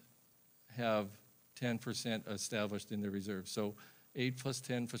 10% have 10% established in the reserve. So 8 plus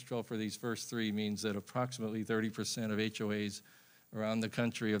 10 plus 12 for these first three means that approximately 30% of HOAs around the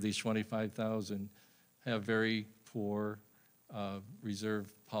country of these 25,000 have very poor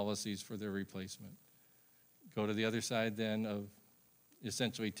reserve policies for their replacement. Go to the other side then of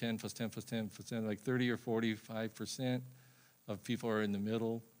essentially 10 plus 10 plus 10 plus 10, like 30 or 45% of people are in the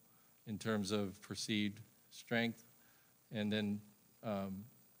middle in terms of perceived strength. And then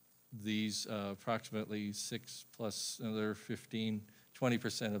these approximately 6 plus another 15,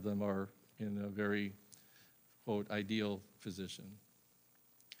 20% of them are in a very, quote, ideal position.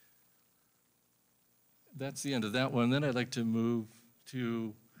 That's the end of that one. Then I'd like to move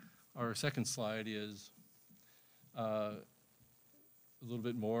to our second slide is a little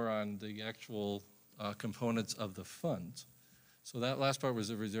bit more on the actual components of the funds. So that last part was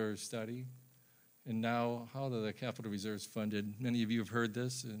a reserve study. And now, how are the capital reserves funded? Many of you have heard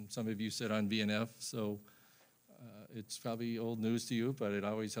this, and some of you sit on BNF, so it's probably old news to you, but it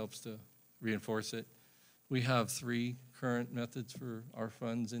always helps to reinforce it. We have 3 current methods for our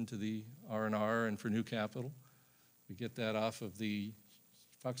funds into the R&R and for new capital. We get that off of the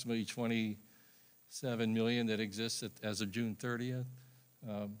approximately 27 million that exists as of June 30th.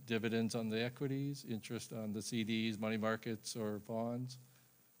 Dividends on the equities, interest on the CDs, money markets, or bonds.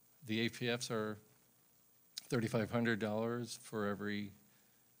 The APFs are $3,500 for every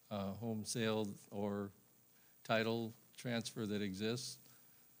home sale or title transfer that exists.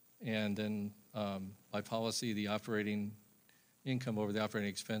 And then by policy, the operating income over the operating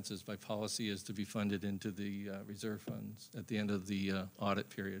expenses by policy is to be funded into the reserve funds at the end of the audit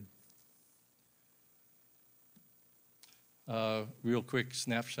period. Real quick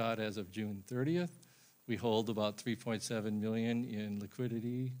snapshot as of June 30th. We hold about 3.7 million in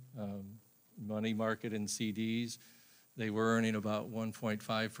liquidity, money market and CDs. They were earning about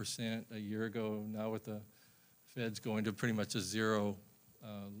 1.5% a year ago. Now with the Feds going to pretty much a 0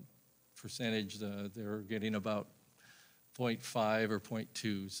 percentage, they're getting about 0.5 or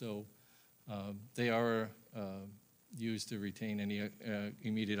 0.2. So they are used to retain any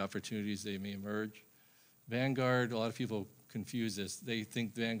immediate opportunities that may emerge. Vanguard, a lot of people confuse this. They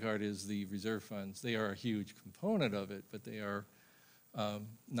think Vanguard is the reserve funds. They are a huge component of it, but they are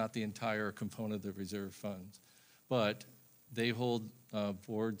not the entire component of the reserve funds. But they hold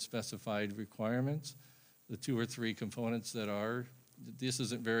board-specified requirements. The 2 or 3 components that are, this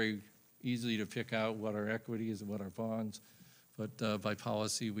isn't very easy to pick out what our equity is and what our bonds, but by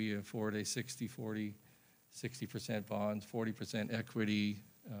policy, we afford a 60-40, 60% bonds, 40% equity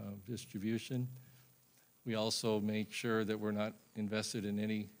distribution. We also make sure that we're not invested in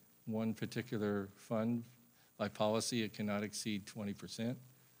any one particular fund. By policy, it cannot exceed 20%.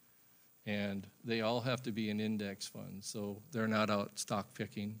 And they all have to be an index fund, so they're not out stock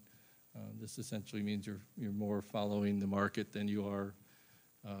picking. This essentially means you're more following the market than you are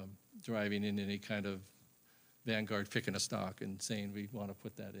driving in any kind of Vanguard picking a stock and saying we want to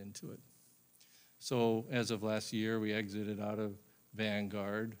put that into it. So as of last year, we exited out of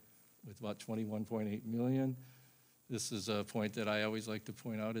Vanguard with about 21.8 million. This is a point that I always like to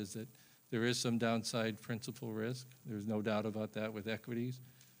point out is that There is some downside principal risk. There's no doubt about that with equities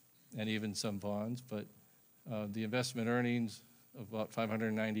and even some bonds, but the investment earnings of about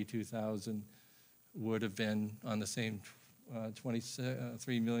 $592,000 would have been on the same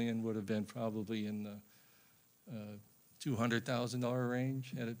 23 million would have been probably in the $200,000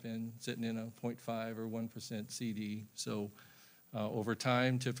 range had it been sitting in a 0.5 or 1% CD. So over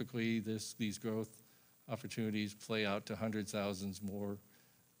time, typically these growth opportunities play out to hundreds of thousands more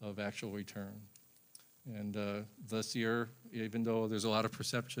of actual return. And this year, even though there's a lot of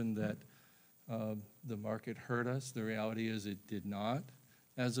perception that the market hurt us, the reality is it did not.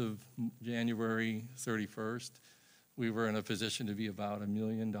 As of January 31st, we were in a position to be about $1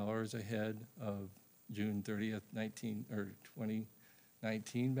 million ahead of June 30th,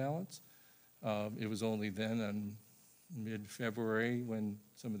 2019 balance. It was only then in mid-February when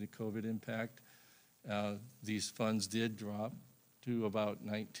some of the COVID impact, these funds did drop to about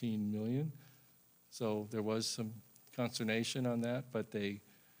 19 million. So there was some consternation on that, but they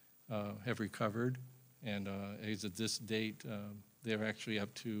have recovered. And as of this date, they're actually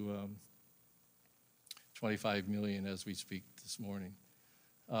up to 25 million as we speak this morning.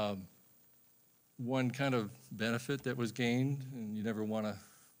 One kind of benefit that was gained, and you never want to,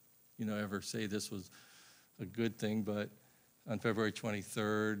 ever say this was a good thing, but on February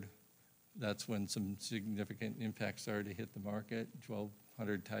 23rd, that's when some significant impacts started to hit the market,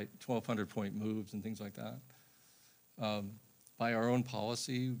 1,200 point moves and things like that. By our own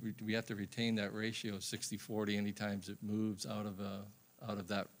policy, we have to retain that ratio of 60-40 anytime it moves out of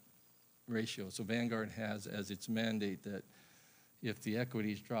that ratio. So Vanguard has as its mandate that if the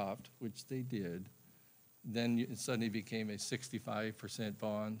equities dropped, which they did, then it suddenly became a 65%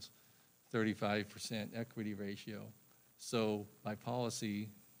 bonds, 35% equity ratio. So by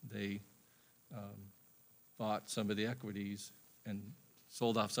policy, they bought some of the equities and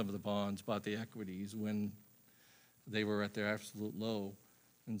sold off some of the bonds, bought the equities when they were at their absolute low.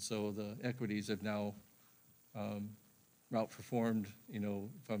 And so the equities have now outperformed,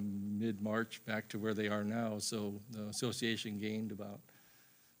 from mid-March back to where they are now. So the association gained about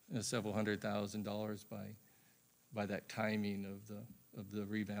several $100,000 by that timing of the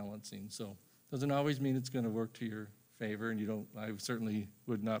rebalancing. So doesn't always mean it's going to work to your favor, and I certainly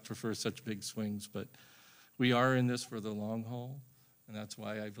would not prefer such big swings, but we are in this for the long haul, and that's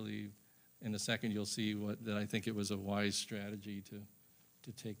why I believe in a second you'll see that I think it was a wise strategy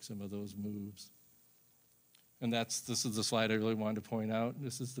to take some of those moves. And this is the slide I really wanted to point out.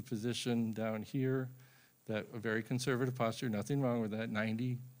 This is the position down here, that a very conservative posture, nothing wrong with that,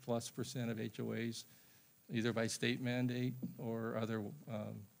 90+% of HOAs, either by state mandate or other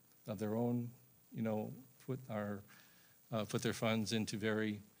of their own, put their funds into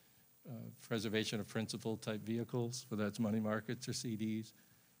very preservation of principal type vehicles, whether that's money markets or CDs.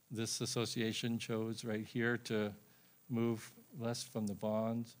 This association chose right here to move less from the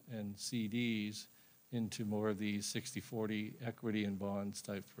bonds and CDs into more of the 60-40 equity and bonds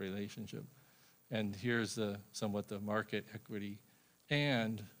type relationship. And here's somewhat the market equity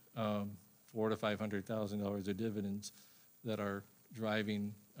and $400,000 to $500,000 of dividends that are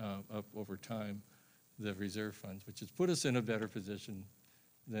driving up over time the reserve funds, which has put us in a better position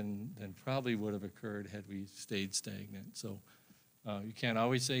than probably would have occurred had we stayed stagnant. So you can't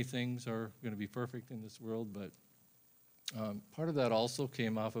always say things are going to be perfect in this world, but part of that also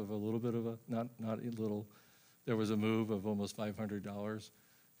came off of a little bit of not a little, there was a move of almost $500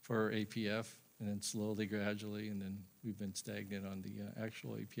 for APF, and then slowly, gradually, and then we've been stagnant on the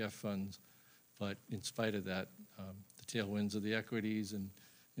actual APF funds. But in spite of that, the tailwinds of the equities and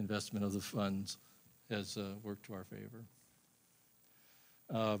investment of the funds has worked to our favor.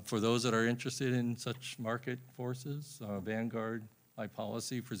 For those that are interested in such market forces, Vanguard, by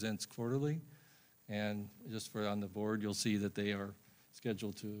policy, presents quarterly. And just on the board, you'll see that they are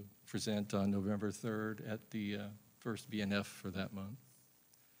scheduled to present on November 3rd at the first BNF for that month.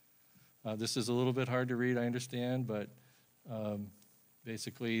 This is a little bit hard to read, I understand, but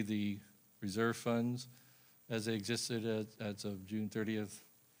basically the reserve funds, as they existed as of June 30th,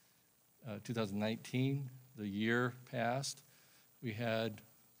 2019, the year passed, we had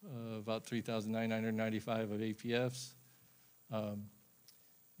about 3,995 of APFs.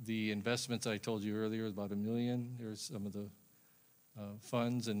 The investments I told you earlier was about $1 million. There's some of the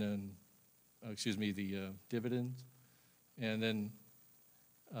funds, and then, the dividends. And then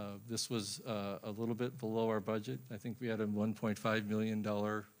this was a little bit below our budget. I think we had a $1.5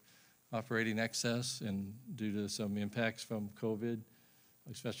 million operating excess, and due to some impacts from COVID,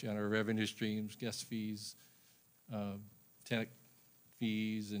 especially on our revenue streams, guest fees, tenant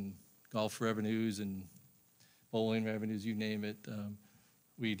fees, and golf revenues, and bowling revenues, you name it,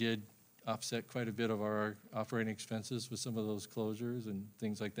 we did offset quite a bit of our operating expenses with some of those closures and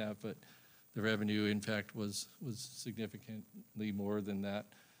things like that, but the revenue impact was significantly more than that.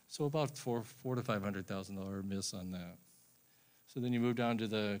 So about $400,000 to $500,000 miss on that. So then you move down to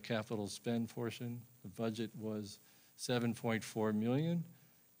the capital spend portion. The budget was $7.4 million.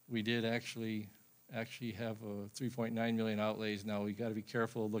 We did actually have a $3.9 million outlays. Now, we got to be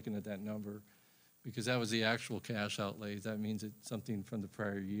careful looking at that number because that was the actual cash outlays. That means that something from the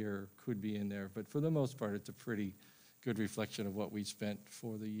prior year could be in there. But for the most part, it's a pretty good reflection of what we spent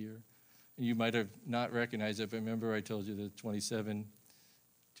for the year. And you might have not recognized it, but remember I told you that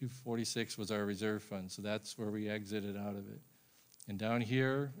 246 was our reserve fund. So that's where we exited out of it. And down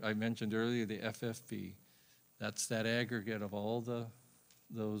here, I mentioned earlier the FFP. That's that aggregate of all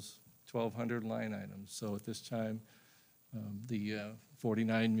those 1,200 line items. So at this time, the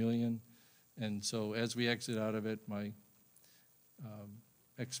 49 million. And so as we exit out of it, my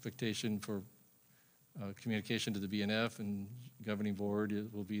expectation for communication to the BNF and governing board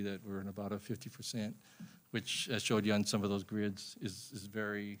will be that we're in about a 50%, which, as showed you on some of those grids, is a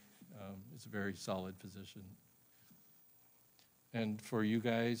very solid position. And for you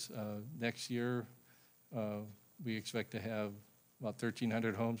guys, next year, we expect to have about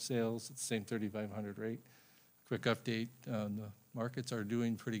 1,300 home sales at the same 3,500 rate. Quick update, the markets are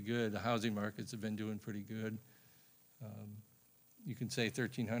doing pretty good. The housing markets have been doing pretty good. You can say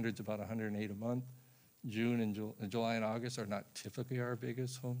 1,300 is about 108 a month. June and July and August are not typically our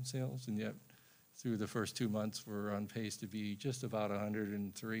biggest home sales, and yet through the first 2 months, we're on pace to be just about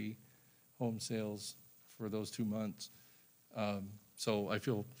 103 home sales for those 2 months. So I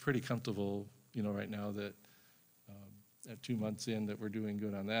feel pretty comfortable, right now that at 2 months in that we're doing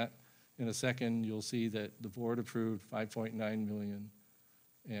good on that. In a second, you'll see that the board approved $5.9 million,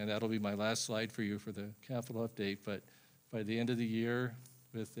 and that'll be my last slide for you for the capital update. But by the end of the year,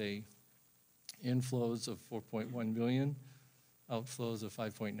 with inflows of $4.1 million, outflows of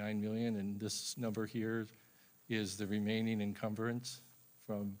 $5.9 million, and this number here is the remaining encumbrance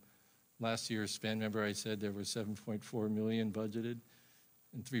from last year's spend. Remember I said there was $7.4 million budgeted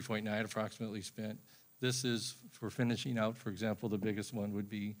and $3.9 approximately spent. This is for finishing out, for example, the biggest one would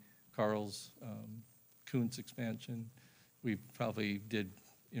be Carl's Kuntz expansion. We probably did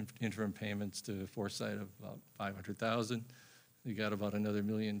interim payments to Foresight of about $500,000. We got about another $1.2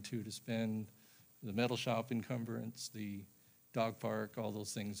 million to spend. The metal shop encumbrance, the dog park, all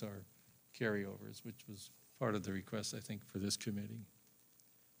those things are carryovers, which was part of the request, I think, for this committee.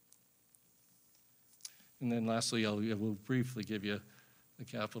 And then lastly, I will briefly give you the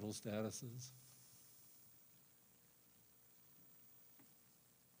capital statuses.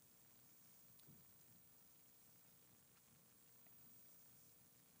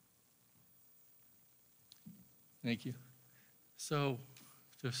 Thank you. So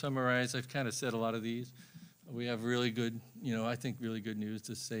to summarize, I've kind of said a lot of these. We have really good, I think really good news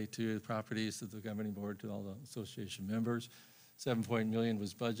to say to the properties, to the governing board, to all the association members. $7 million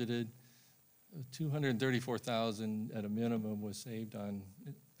was budgeted. $234,000 at a minimum was saved on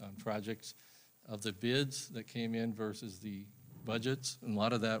projects of the bids that came in versus the budgets. And a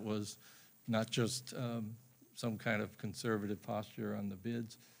lot of that was not just some kind of conservative posture on the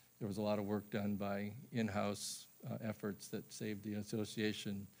bids. There was a lot of work done by in-house efforts that saved the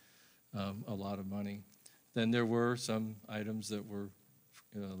association a lot of money. Then there were some items that were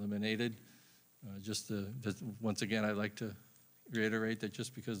eliminated. Once again, I'd like to reiterate that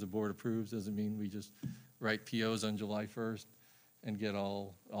just because the board approves doesn't mean we just write POs on July 1st and get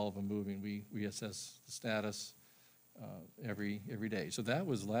all of them moving. We assess the status every day. So that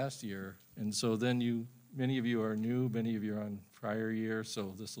was last year. And so then many of you are new, many of you are on prior year,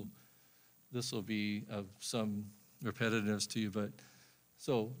 so this will be of some repetitiveness to you. But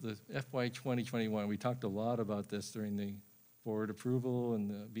so the FY 2021, we talked a lot about this during the board approval and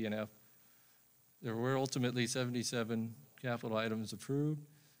the BNF. There were ultimately 77 capital items approved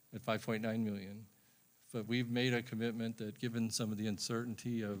at $5.9 million. But we've made a commitment that given some of the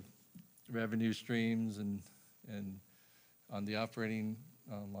uncertainty of revenue streams and on the operating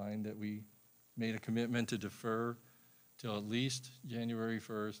line, that we made a commitment to defer till at least January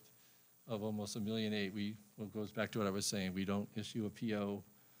 1st of almost $1.8 million. What goes back to what I was saying, we don't issue a PO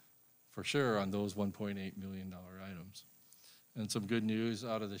for sure on those $1.8 million items. And some good news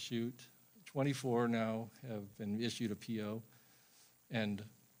out of the chute. 24 now have been issued a PO, and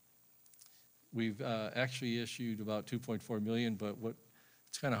we've actually issued about $2.4 million, but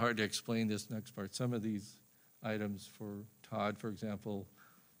it's kind of hard to explain this next part. Some of these items for Todd, for example,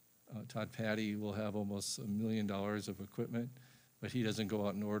 Todd Patty will have almost $1 million of equipment, but he doesn't go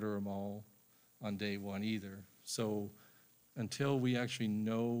out and order them all on day one either. So until we actually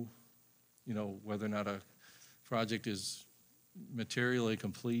know whether or not a project is materially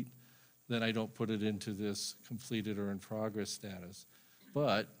complete, then I don't put it into this completed or in progress status.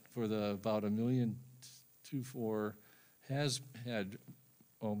 But for the about 1,240,000 has had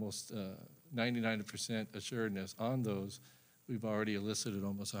almost 99% assuredness on those. We've already elicited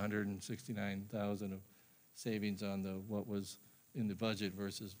almost 169,000 of savings on what was in the budget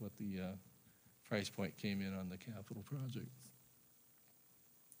versus what the price point came in on the capital project.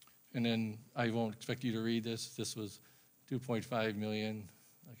 And then I won't expect you to read this. This was 2.5 million.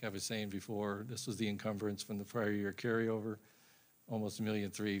 Like I was saying before, this was the encumbrance from the prior year carryover, almost 1.3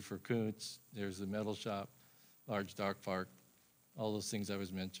 million for Kuntz. There's the metal shop, large dog park, all those things I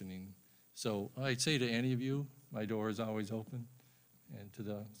was mentioning. So I'd say to any of you, my door is always open, and to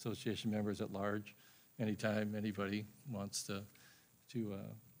the association members at large, anytime anybody wants to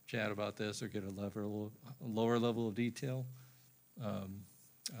chat about this or get a lower level of detail,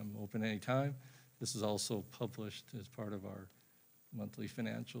 I'm open anytime. This is also published as part of our monthly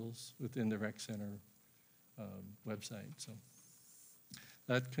financials within the Rec Center website. So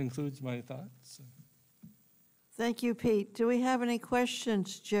that concludes my thoughts. Thank you, Pete. Do we have any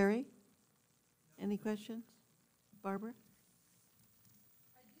questions, Jerry? Any questions? Barbara?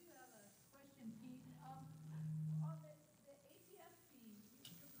 I do have a question, Pete. On the APF fee,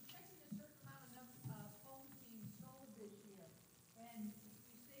 you're projecting a certain amount of phones being sold this year, and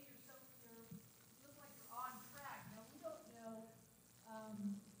you say you look like you're on track. Now, we don't know how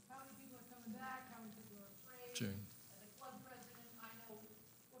many people are coming back, how many people are afraid. Sure. As a club president, I know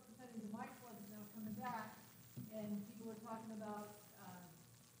what percentage of my club is now coming back, and people are talking about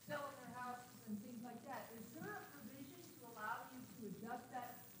selling their houses and things like that. Is there a provision to allow you to adjust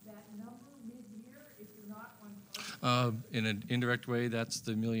that number mid-year if you're not on target? In an indirect way, that's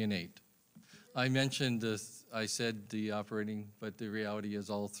the 1.8 million. I mentioned this, I said the operating, but the reality is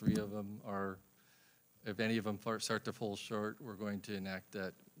all three of them are, if any of them start to fall short, we're going to enact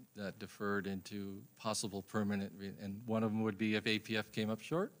that deferred into possible permanent, and one of them would be if APF came up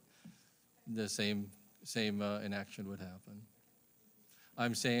short, the same inaction would happen.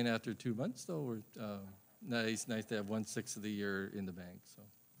 I'm saying after 2 months, though, we're nice to have 1/6 of the year in the bank. So,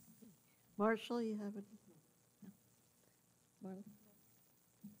 Marshall, you have it? No.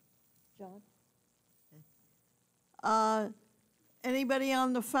 Marla? John? Anybody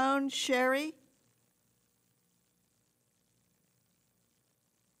on the phone? Sherry?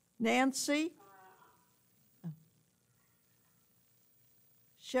 Nancy?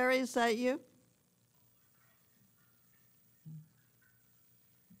 Sherry, is that you?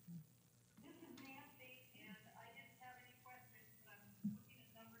 This is Nancy, and I didn't have any questions, but I'm looking at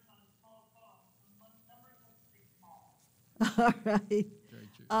numbers on a small phone. The numbers look pretty small. All right. very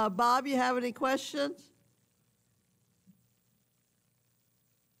true. Bob, you have any questions?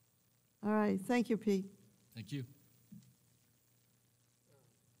 All right, thank you, Pete. Thank you.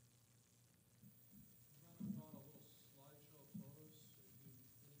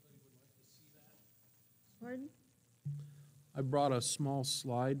 Pardon? I brought a small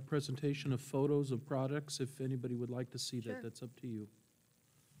slide presentation of photos of products. If anybody would like to see Sure. that, that's up to you.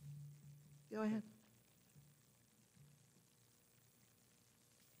 Go ahead.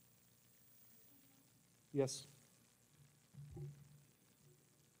 Yes.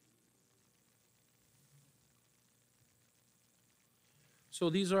 So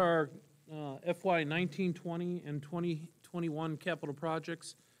these are FY 1920 and 2021 capital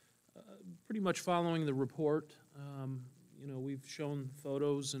projects, pretty much following the report. We've shown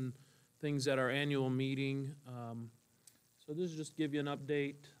photos and things at our annual meeting. So this is just to give you an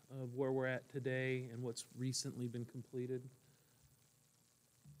update of where we're at today and what's recently been completed.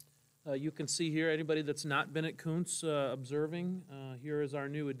 You can see here, anybody that's not been at Kuntz observing, here is our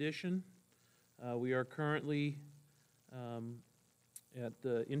new addition. We are currently at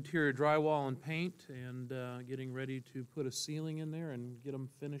the interior drywall and paint and getting ready to put a ceiling in there and get them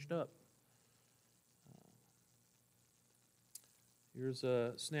finished up. Here's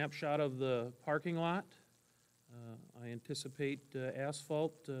a snapshot of the parking lot. I anticipate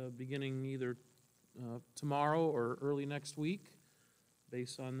asphalt beginning either tomorrow or early next week,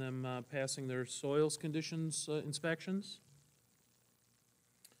 based on them passing their soils conditions inspections.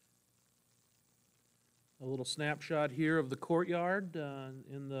 A little snapshot here of the courtyard.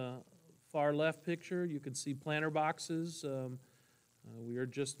 In the far left picture, you can see planter boxes. We are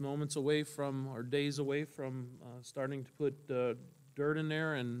just moments away from, or days away from, starting to put dirt in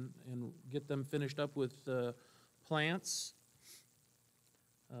there and get them finished up with plants.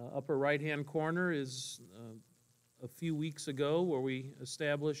 Upper right-hand corner is a few weeks ago where we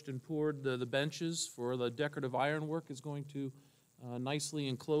established and poured the benches for the decorative ironwork is going to nicely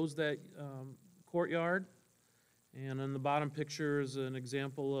enclose that courtyard. And in the bottom picture is an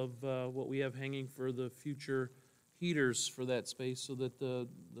example of what we have hanging for the future heaters for that space so that the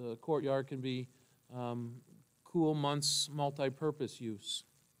courtyard can be cool months multi-purpose use.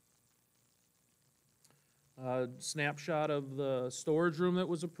 Snapshot of the storage room that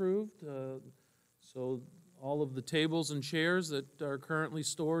was approved. So all of the tables and chairs that are currently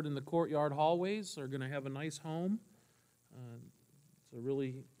stored in the courtyard hallways are going to have a nice home. It's a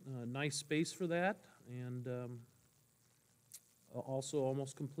really nice space for that, and also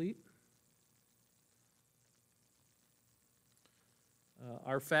almost complete.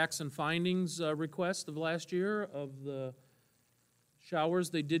 Our facts and findings request of last year of the showers,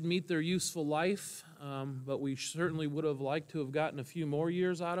 they did meet their useful life, but we certainly would have liked to have gotten a few more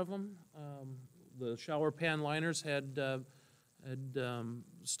years out of them. The shower pan liners had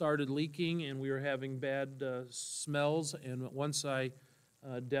started leaking, and we were having bad smells, and once I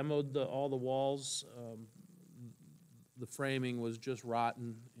demoed all the walls, the framing was just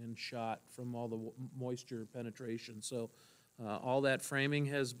rotten and shot from all the moisture penetration. So all that framing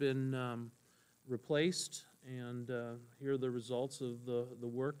has been replaced, and here are the results of the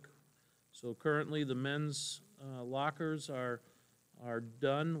work. So currently the men's lockers are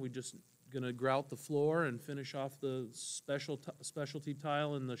done. We're just going to grout the floor and finish off the specialty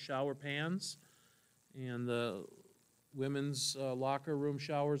tile in the shower pans, and the women's locker room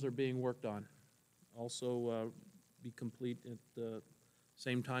showers are being worked on. Also be complete at the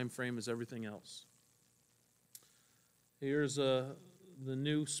same time frame as everything else. Here's the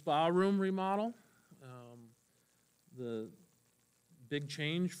new spa room remodel. The big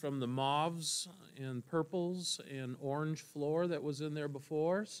change from the mauves and purples and orange floor that was in there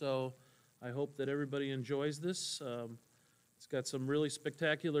before. So I hope that everybody enjoys this. It's got some really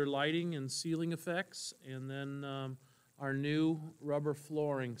spectacular lighting and ceiling effects, and then our new rubber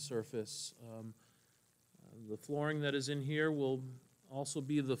flooring surface. The flooring that is in here will also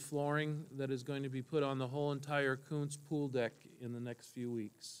be the flooring that is going to be put on the whole entire Kuntz pool deck in the next few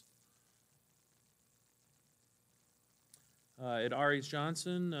weeks. At R.H.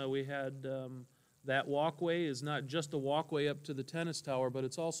 Johnson, we had that walkway is not just a walkway up to the tennis tower, but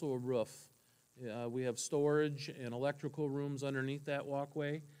it's also a roof. We have storage and electrical rooms underneath that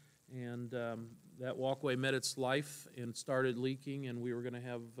walkway, and that walkway met its life and started leaking, and we were going to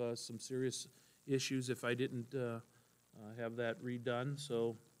have some serious issues if I didn't have that redone.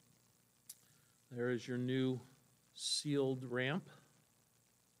 So there is your new sealed ramp.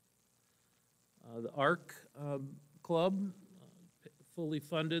 The ARC Club fully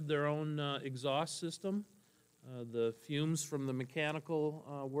funded their own exhaust system. The fumes from the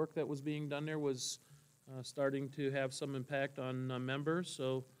mechanical work that was being done there was starting to have some impact on members,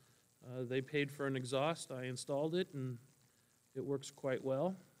 so they paid for an exhaust. I installed it, and it works quite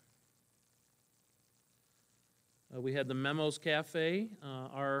well. We had the Memos Cafe.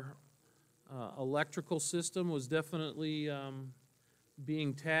 Our electrical system was definitely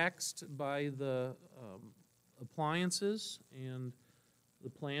being taxed by the appliances, and the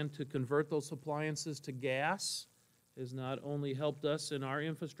plan to convert those appliances to gas has not only helped us in our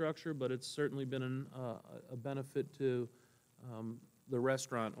infrastructure, but it's certainly been a benefit to the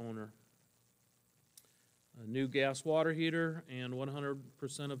restaurant owner. A new gas water heater, and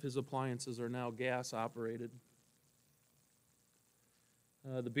 100% of his appliances are now gas operated.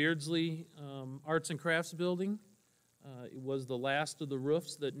 The Beardsley Arts and Crafts Building, it was the last of the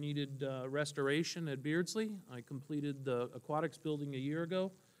roofs that needed restoration at Beardsley. I completed the aquatics building a year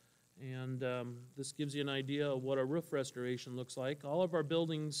ago, and this gives you an idea of what a roof restoration looks like. All of our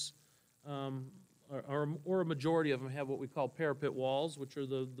buildings, or a majority of them, have what we call parapet walls, which are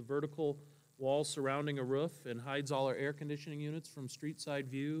the vertical walls surrounding a roof and hides all our air conditioning units from street side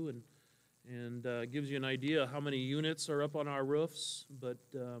view, and gives you an idea how many units are up on our roofs. But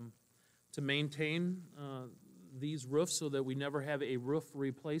to maintain these roofs so that we never have a roof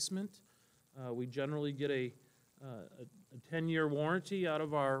replacement, we generally get a 10-year warranty out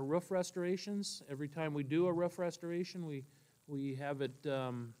of our roof restorations. Every time we do a roof restoration, we have it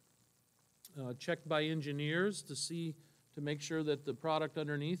checked by engineers to make sure that the product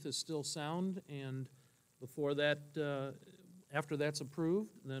underneath is still sound, and before that, after that's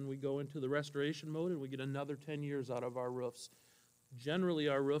approved, then we go into the restoration mode and we get another 10 years out of our roofs. Generally,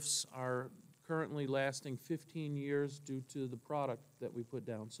 our roofs are currently lasting 15 years due to the product that we put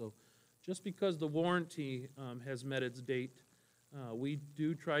down. So just because the warranty has met its date, we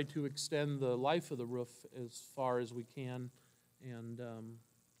do try to extend the life of the roof as far as we can, and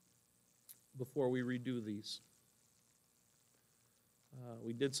before we redo these.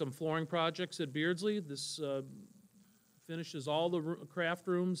 We did some flooring projects at Beardsley. This finishes all the craft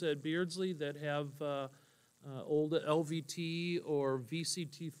rooms at Beardsley that have old LVT or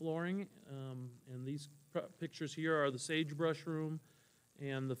VCT flooring. And these pictures here are the Sagebrush Room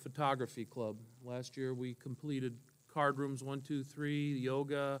and the Photography Club. Last year, we completed card rooms 1, 2, 3,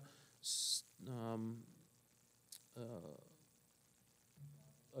 yoga,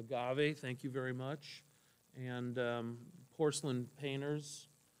 agave, thank you very much, and porcelain painters.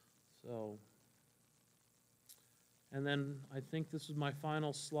 So, and then I think this is my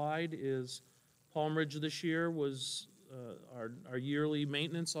final slide, is Palm Ridge this year was our yearly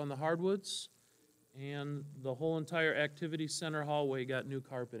maintenance on the hardwoods, and the whole entire activity center hallway got new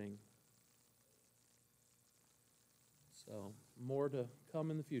carpeting. So, more to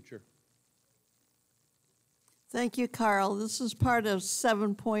come in the future. Thank you, Carl. This is part of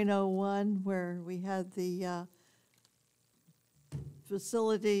 7.01 where we had the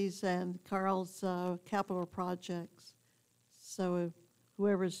facilities and Carl's capital projects. So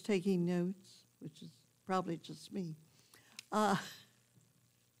whoever's taking notes, which is probably just me. So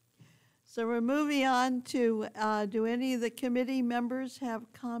we're moving on to, do any of the committee members have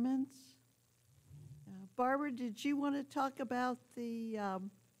comments? Barbara, did you want to talk about the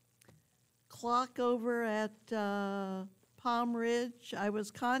clock over at Palm Ridge? I was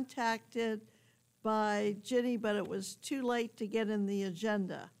contacted by Ginny, but it was too late to get in the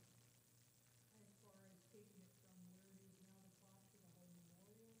agenda.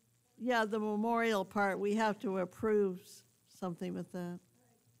 Yeah, the memorial part, we have to approve something with that.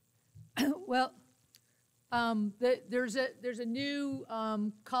 Well, there's a new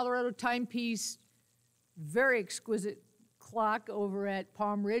Colorado timepiece, very exquisite clock over at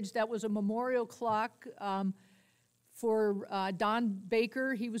Palm Ridge. That was a memorial clock for Don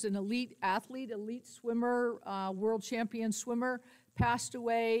Baker. He was an elite athlete, elite swimmer, world champion swimmer, passed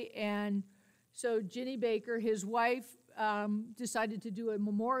away. And so Ginny Baker, his wife, decided to do a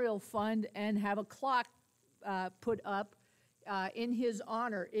memorial fund and have a clock put up in his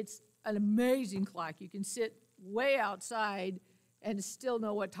honor. It's an amazing clock. You can sit way outside and still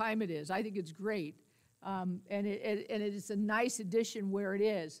know what time it is. I think it's great. And it is a nice addition where it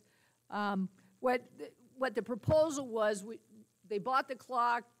is. What the proposal was, they bought the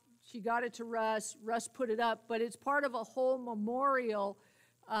clock, she got it to Russ put it up, but it's part of a whole memorial.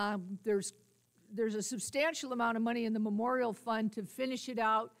 There's a substantial amount of money in the memorial fund to finish it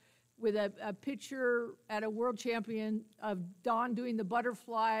out with a picture at a world champion of Don doing the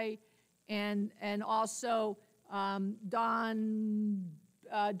butterfly, and also Don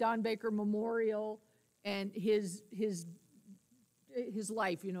Baker Memorial and his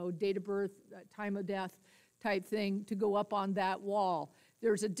life, you know, date of birth, time of death type thing to go up on that wall.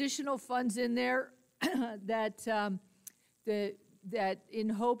 There's additional funds in there that in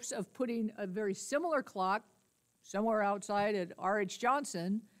hopes of putting a very similar clock somewhere outside at R.H.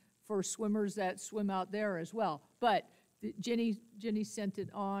 Johnson for swimmers that swim out there as well. But Jenny sent it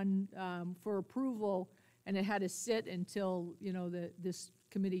on for approval, and it had to sit until, you know, this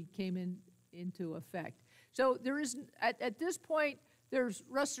committee came into effect. So there is, at this point, there's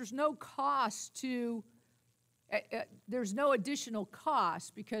no cost to, there's no additional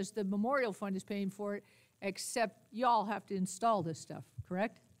cost because the memorial fund is paying for it, except y'all have to install this stuff,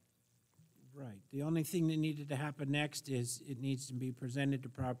 correct? Right. The only thing that needed to happen next is it needs to be presented to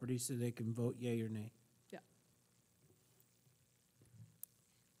property so they can vote yea or nay. Yeah.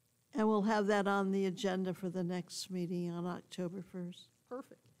 And we'll have that on the agenda for the next meeting on October 1st.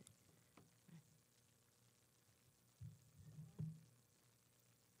 Perfect.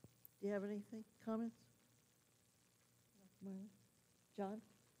 Do you have anything, comments? John?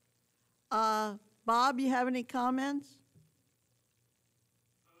 Bob, you have any comments?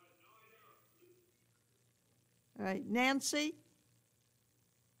 All right, Nancy?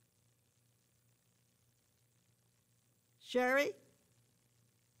 Sherry?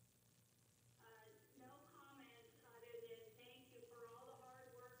 No comments other than thank you for all the hard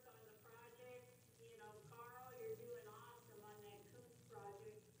work on the project. You know, Carl, you're doing awesome on that Coops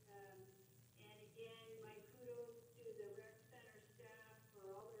project. And again, my kudos to the rec center staff for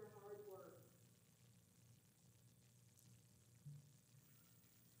all their hard work.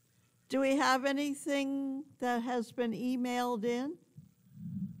 Do we have anything that has been emailed in?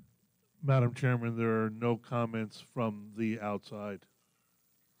 Madam Chairman, there are no comments from the outside.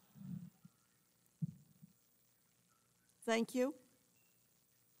 Thank you.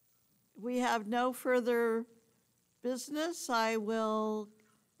 We have no further business. I will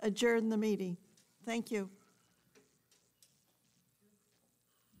adjourn the meeting. Thank you.